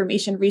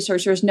disinformation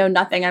researchers know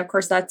nothing? And of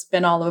course, that's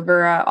been all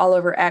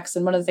over X.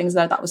 And one of the things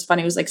that I thought was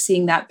funny was like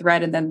seeing that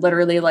thread, and then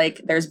literally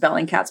like there's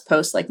Bellingcat's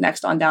post like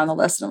next on down the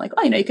list, and I'm like,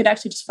 oh, you could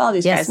actually just follow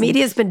these guys. Yes,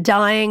 media's been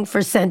dying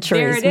for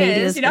centuries. There it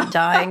Media's is, been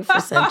dying for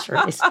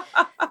centuries.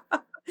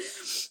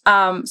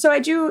 So I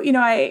do,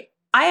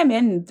 I am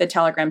in the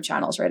Telegram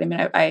channels, right? I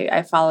mean,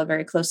 I follow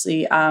very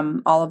closely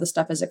all of the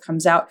stuff as it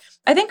comes out.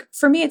 I think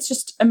for me, it's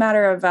just a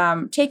matter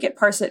of take it,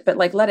 parse it, but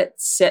like let it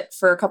sit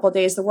for a couple of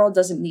days. The world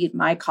doesn't need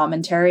my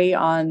commentary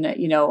on,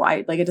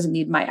 it doesn't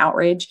need my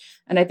outrage.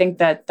 And I think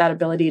that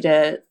ability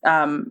to,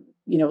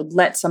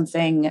 let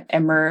something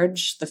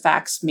emerge, the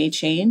facts may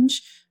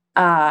change,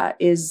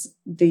 is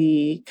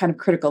the kind of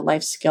critical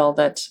life skill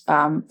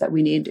that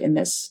we need in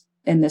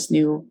this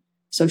new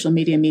social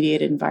media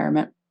mediated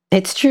environment.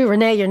 It's true,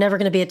 Renee, you're never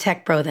going to be a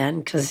tech pro then,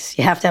 because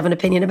you have to have an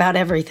opinion about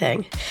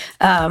everything.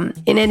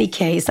 In any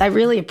case, I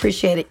really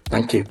appreciate it.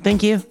 Thank you.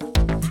 Thank you.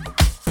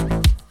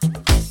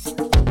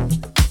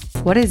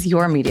 What is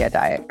your media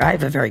diet? I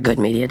have a very good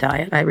media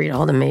diet. I read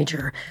all the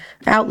major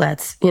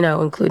outlets,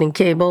 including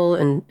cable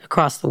and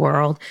across the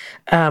world.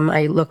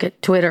 I look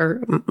at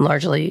Twitter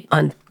largely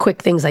on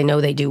quick things I know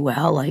they do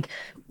well, like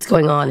what's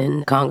going on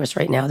in Congress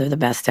right now. They're the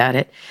best at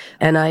it.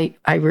 And I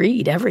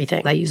read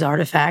everything. I use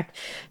Artifact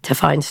to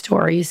find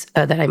stories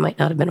that I might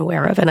not have been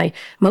aware of. And I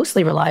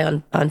mostly rely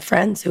on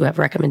friends who have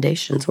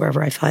recommendations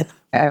wherever I find them.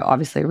 I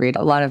obviously read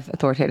a lot of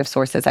authoritative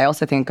sources. I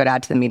also think a good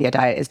add to the media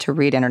diet is to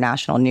read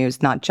international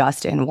news, not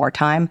just in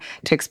wartime,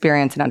 to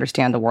experience and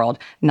understand the world,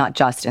 not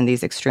just in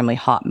these extremely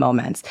hot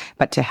moments,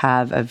 but to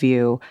have a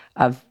view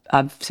of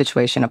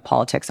situation of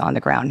politics on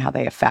the ground and how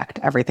they affect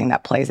everything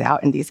that plays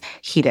out in these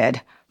heated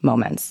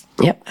moments.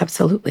 Yep,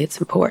 absolutely. It's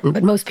important.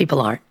 But most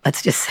people aren't.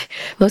 Let's just say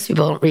most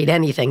people don't read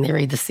anything. They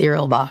read the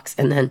cereal box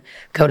and then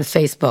go to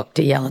Facebook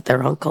to yell at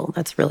their uncle.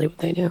 That's really what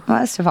they do.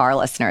 Most of our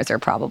listeners are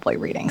probably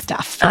reading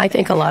stuff. I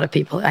think a lot of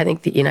people, I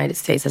think the United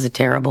States has a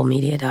terrible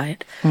media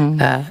diet.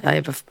 I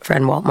have a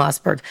friend, Walt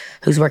Mossberg,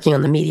 who's working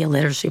on the Media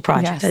Literacy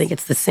Project. Yes. I think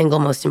it's the single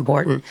most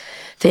important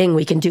thing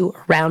we can do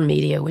around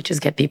media, which is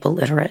get people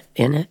literate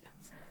in it.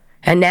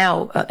 And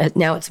now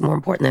it's more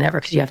important than ever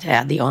because you have to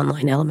add the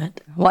online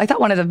element. Well, I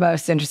thought one of the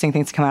most interesting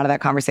things to come out of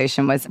that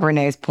conversation was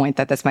Renee's point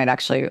that this might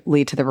actually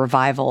lead to the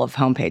revival of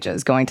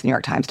homepages, going to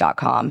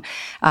NewYorkTimes.com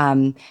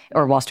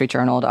or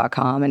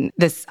WallStreetJournal.com. And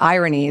this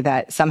irony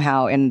that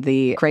somehow in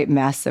the great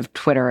mess of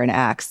Twitter and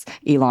X,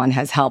 Elon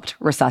has helped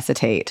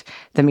resuscitate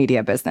the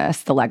media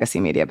business, the legacy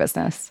media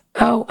business.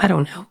 Oh, I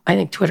don't know. I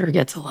think Twitter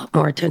gets a lot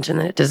more attention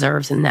than it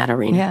deserves in that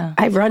arena. Yeah.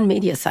 I've run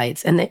media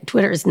sites, and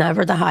Twitter is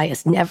never the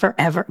highest, never,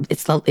 ever.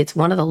 It's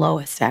one of the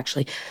lowest,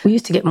 actually. We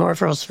used to get more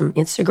referrals from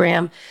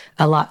Instagram,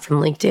 a lot from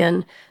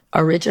LinkedIn,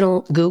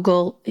 original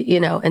Google,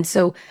 and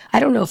so I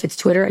don't know if it's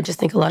Twitter. I just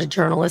think a lot of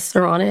journalists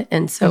are on it.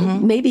 And so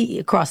maybe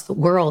across the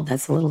world,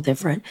 that's a little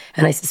different.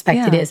 And I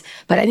suspect it is.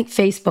 But I think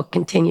Facebook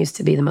continues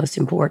to be the most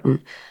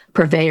important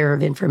purveyor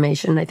of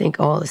information. I think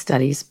all the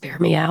studies bear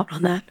me out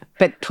on that.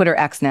 But Twitter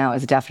X now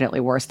is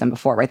definitely worse than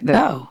before, right?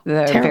 The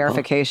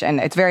verification.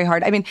 It's very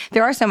hard. I mean,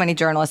 there are so many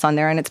journalists on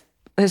there, and it's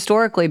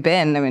historically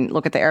been,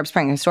 look at the Arab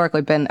Spring,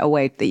 historically been a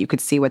way that you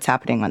could see what's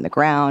happening on the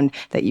ground,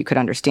 that you could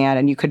understand,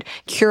 and you could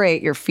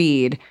curate your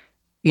feed,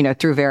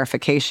 through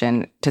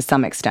verification to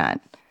some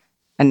extent.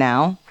 And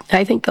now?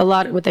 I think a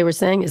lot of what they were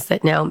saying is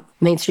that now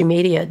mainstream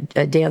media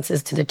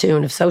dances to the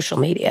tune of social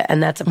media,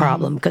 and that's a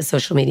problem because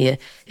social media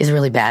is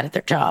really bad at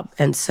their job.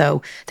 And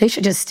so they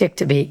should just stick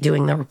to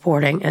doing the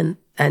reporting,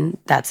 and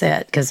that's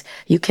it, because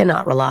you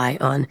cannot rely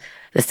on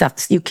the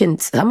stuff. You can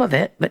some of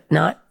it, but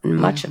not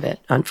much of it,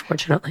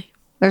 unfortunately.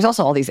 There's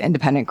also all these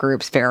independent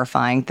groups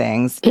verifying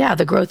things. Yeah,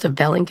 the growth of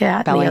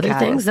Bellingcat and the other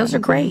things, those are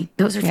great.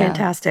 Those are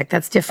fantastic.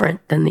 That's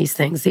different than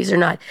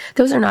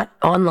those are not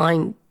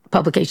online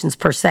publications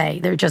per se.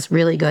 They're just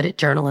really good at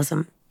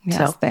journalism.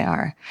 Yes, they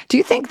are. Do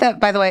you think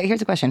that, by the way,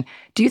 here's a question.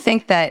 Do you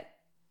think that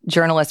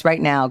journalists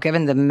right now,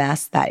 given the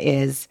mess that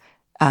is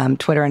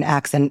Twitter and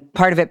X, and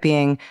part of it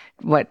being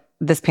what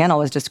this panel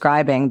was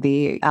describing,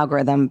 the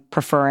algorithm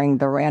preferring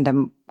the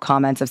random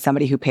comments of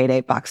somebody who paid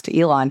 $8 to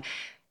Elon,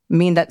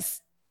 mean that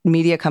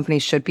media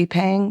companies should be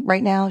paying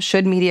right now?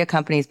 Should media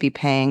companies be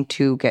paying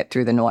to get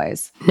through the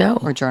noise? No.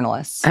 Or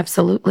journalists?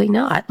 Absolutely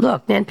not.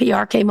 Look,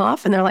 NPR came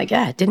off and they're like,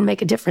 it didn't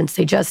make a difference.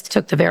 They just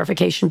took the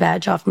verification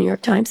badge off New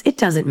York Times. It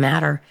doesn't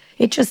matter.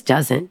 It just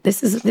doesn't. It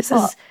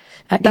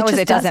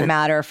doesn't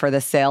matter for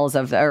the sales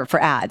or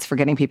for ads, for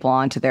getting people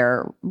onto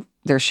their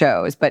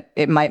shows, but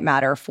it might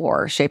matter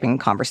for shaping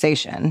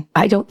conversation.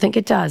 I don't think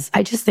it does.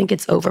 I just think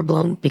it's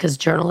overblown because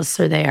journalists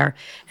are there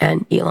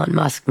and Elon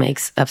Musk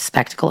makes a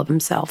spectacle of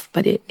himself.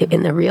 But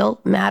in the real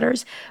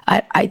matters,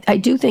 I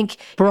do think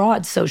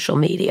broad social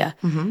media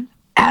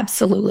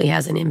absolutely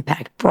has an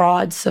impact.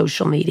 Broad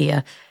social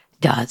media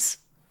does,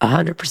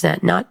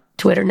 100%, not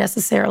Twitter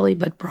necessarily,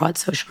 but broad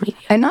social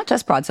media. And not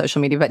just broad social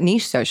media, but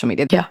niche social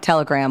media. Yeah.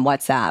 Telegram,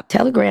 WhatsApp.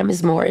 Telegram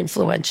is more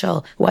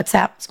influential.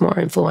 WhatsApp is more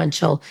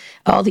influential.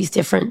 All these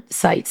different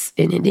sites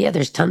in India,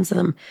 there's tons of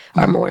them,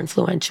 are more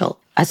influential.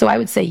 So I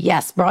would say,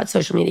 yes, broad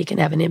social media can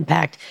have an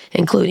impact,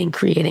 including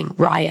creating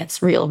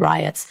riots, real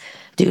riots,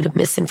 due to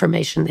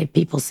misinformation that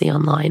people see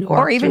online.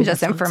 Or even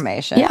just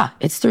information. Yeah,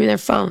 it's through their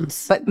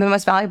phones. But the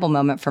most valuable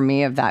moment for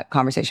me of that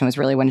conversation was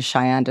really when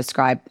Cheyenne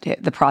described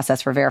the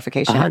process for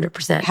verification.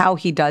 100%. How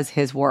he does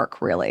his work,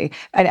 really.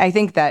 I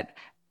think that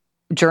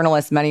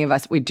journalists, many of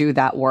us, we do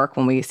that work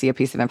when we see a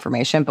piece of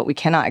information, but we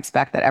cannot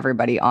expect that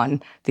everybody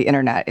on the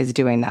internet is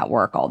doing that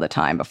work all the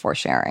time before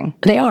sharing.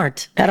 They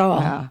aren't at all.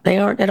 Yeah. They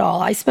aren't at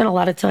all. I spent a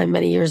lot of time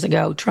many years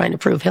ago trying to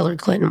prove Hillary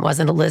Clinton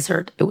wasn't a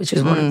lizard, which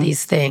is one of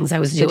these things I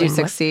was doing. Did you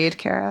succeed,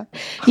 Kara?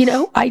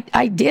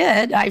 I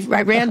did.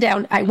 I ran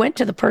down, I went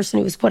to the person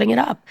who was putting it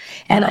up,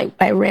 and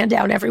I ran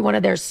down every one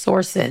of their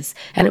sources,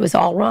 and it was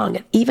all wrong.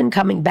 And even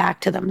coming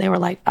back to them, they were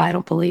like, I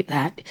don't believe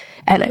that.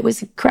 And it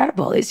was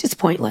incredible. It's just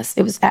pointless.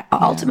 It was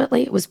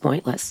ultimately, it was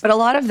pointless. But a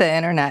lot of the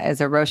internet is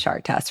a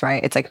Rorschach test,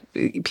 right? It's like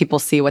people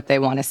see what they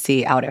want to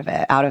see out of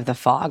it, out of the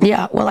fog.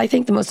 Yeah. Well, I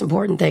think the most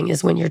important thing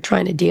is when you're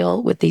trying to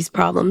deal with these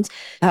problems,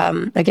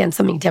 again,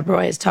 something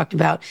Deborah has talked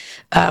about,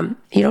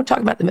 you don't talk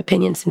about them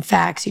opinions and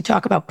facts. You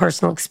talk about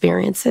personal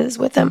experiences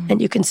with them,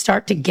 and you can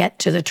start to get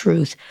to the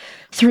truth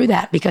through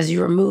that because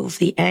you remove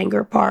the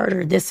anger part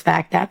or this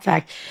fact, that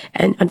fact.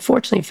 And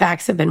unfortunately,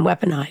 facts have been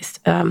weaponized.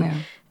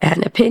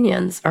 And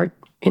opinions are,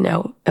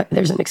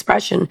 there's an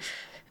expression,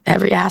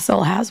 every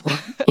asshole has one,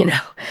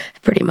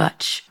 pretty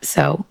much.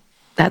 So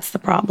that's the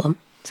problem.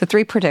 So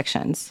 3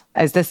 predictions.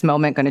 Is this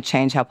moment going to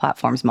change how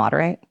platforms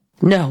moderate?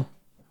 No.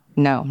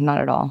 No, not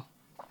at all.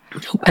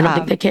 I don't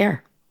think they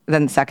care.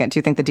 Then second, do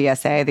you think the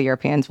DSA, the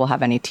Europeans, will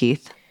have any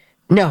teeth?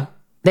 No.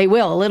 They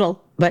will a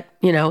little, but,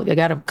 they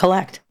got to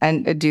collect.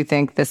 And do you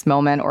think this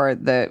moment or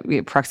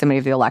the proximity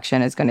of the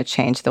election is going to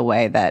change the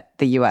way that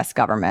the U.S.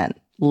 government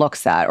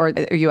looks at, or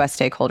the U.S.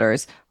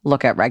 stakeholders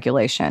look at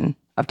regulation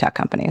of tech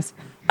companies?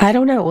 I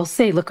don't know. We'll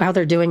see. Look how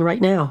they're doing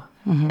right now.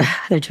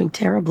 They're doing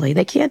terribly.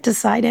 They can't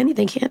decide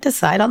anything. Can't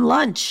decide on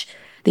lunch,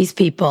 these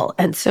people.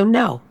 And so,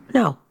 no,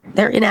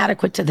 they're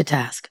inadequate to the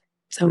task.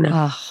 So, no.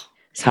 Oh,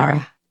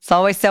 sorry. It's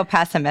always so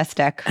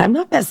pessimistic. I'm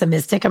not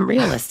pessimistic. I'm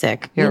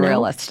realistic. You're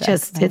realistic.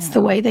 It's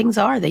the way things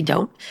are. They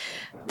don't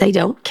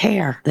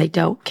care. They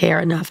don't care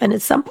enough. And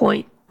at some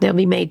point, they'll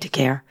be made to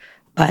care.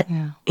 But,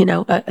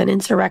 an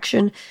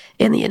insurrection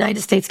in the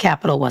United States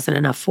Capitol wasn't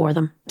enough for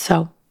them.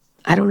 So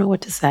I don't know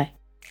what to say.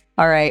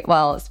 All right.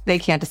 Well, they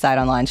can't decide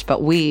on lunch,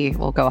 but we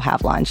will go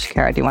have lunch.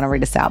 Kara, do you want to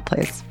read us out,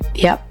 please?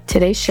 Yep.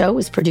 Today's show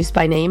was produced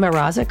by Naima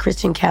Raza,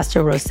 Christian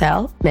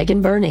Castro-Rosell,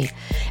 Megan Burney,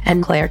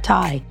 and Claire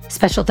Tai.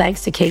 Special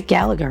thanks to Kate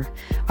Gallagher.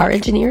 Our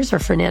engineers are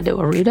Fernando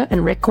Arruda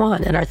and Rick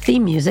Kwan, and our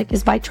theme music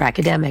is by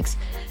Trackademics.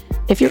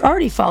 If you're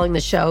already following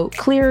the show,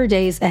 clearer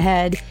days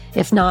ahead.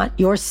 If not,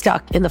 you're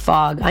stuck in the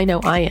fog. I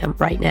know I am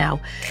right now.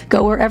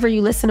 Go wherever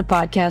you listen to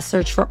podcasts,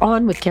 search for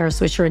On with Kara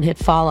Swisher and hit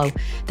follow.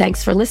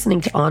 Thanks for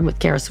listening to On with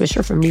Kara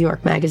Swisher from New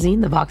York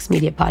Magazine, the Vox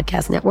Media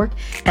Podcast Network,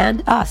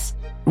 and us.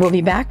 We'll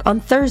be back on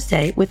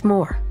Thursday with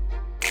more.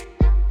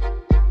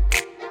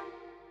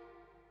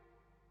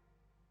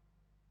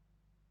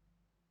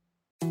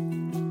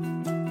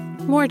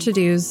 More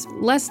to-dos,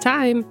 less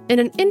time,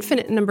 and an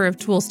infinite number of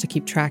tools to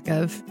keep track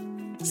of.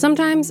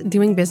 Sometimes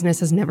doing business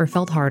has never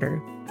felt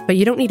harder, but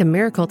you don't need a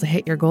miracle to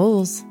hit your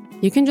goals.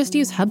 You can just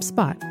use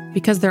HubSpot,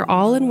 because their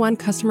all-in-one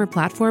customer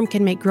platform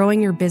can make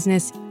growing your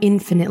business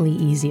infinitely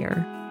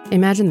easier.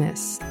 Imagine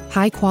this: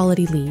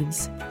 high-quality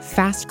leads,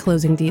 fast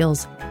closing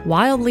deals,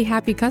 wildly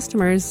happy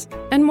customers,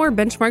 and more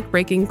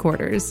benchmark-breaking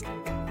quarters.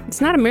 It's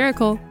not a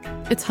miracle,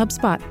 it's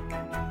HubSpot.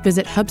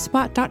 Visit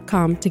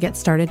HubSpot.com to get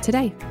started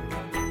today.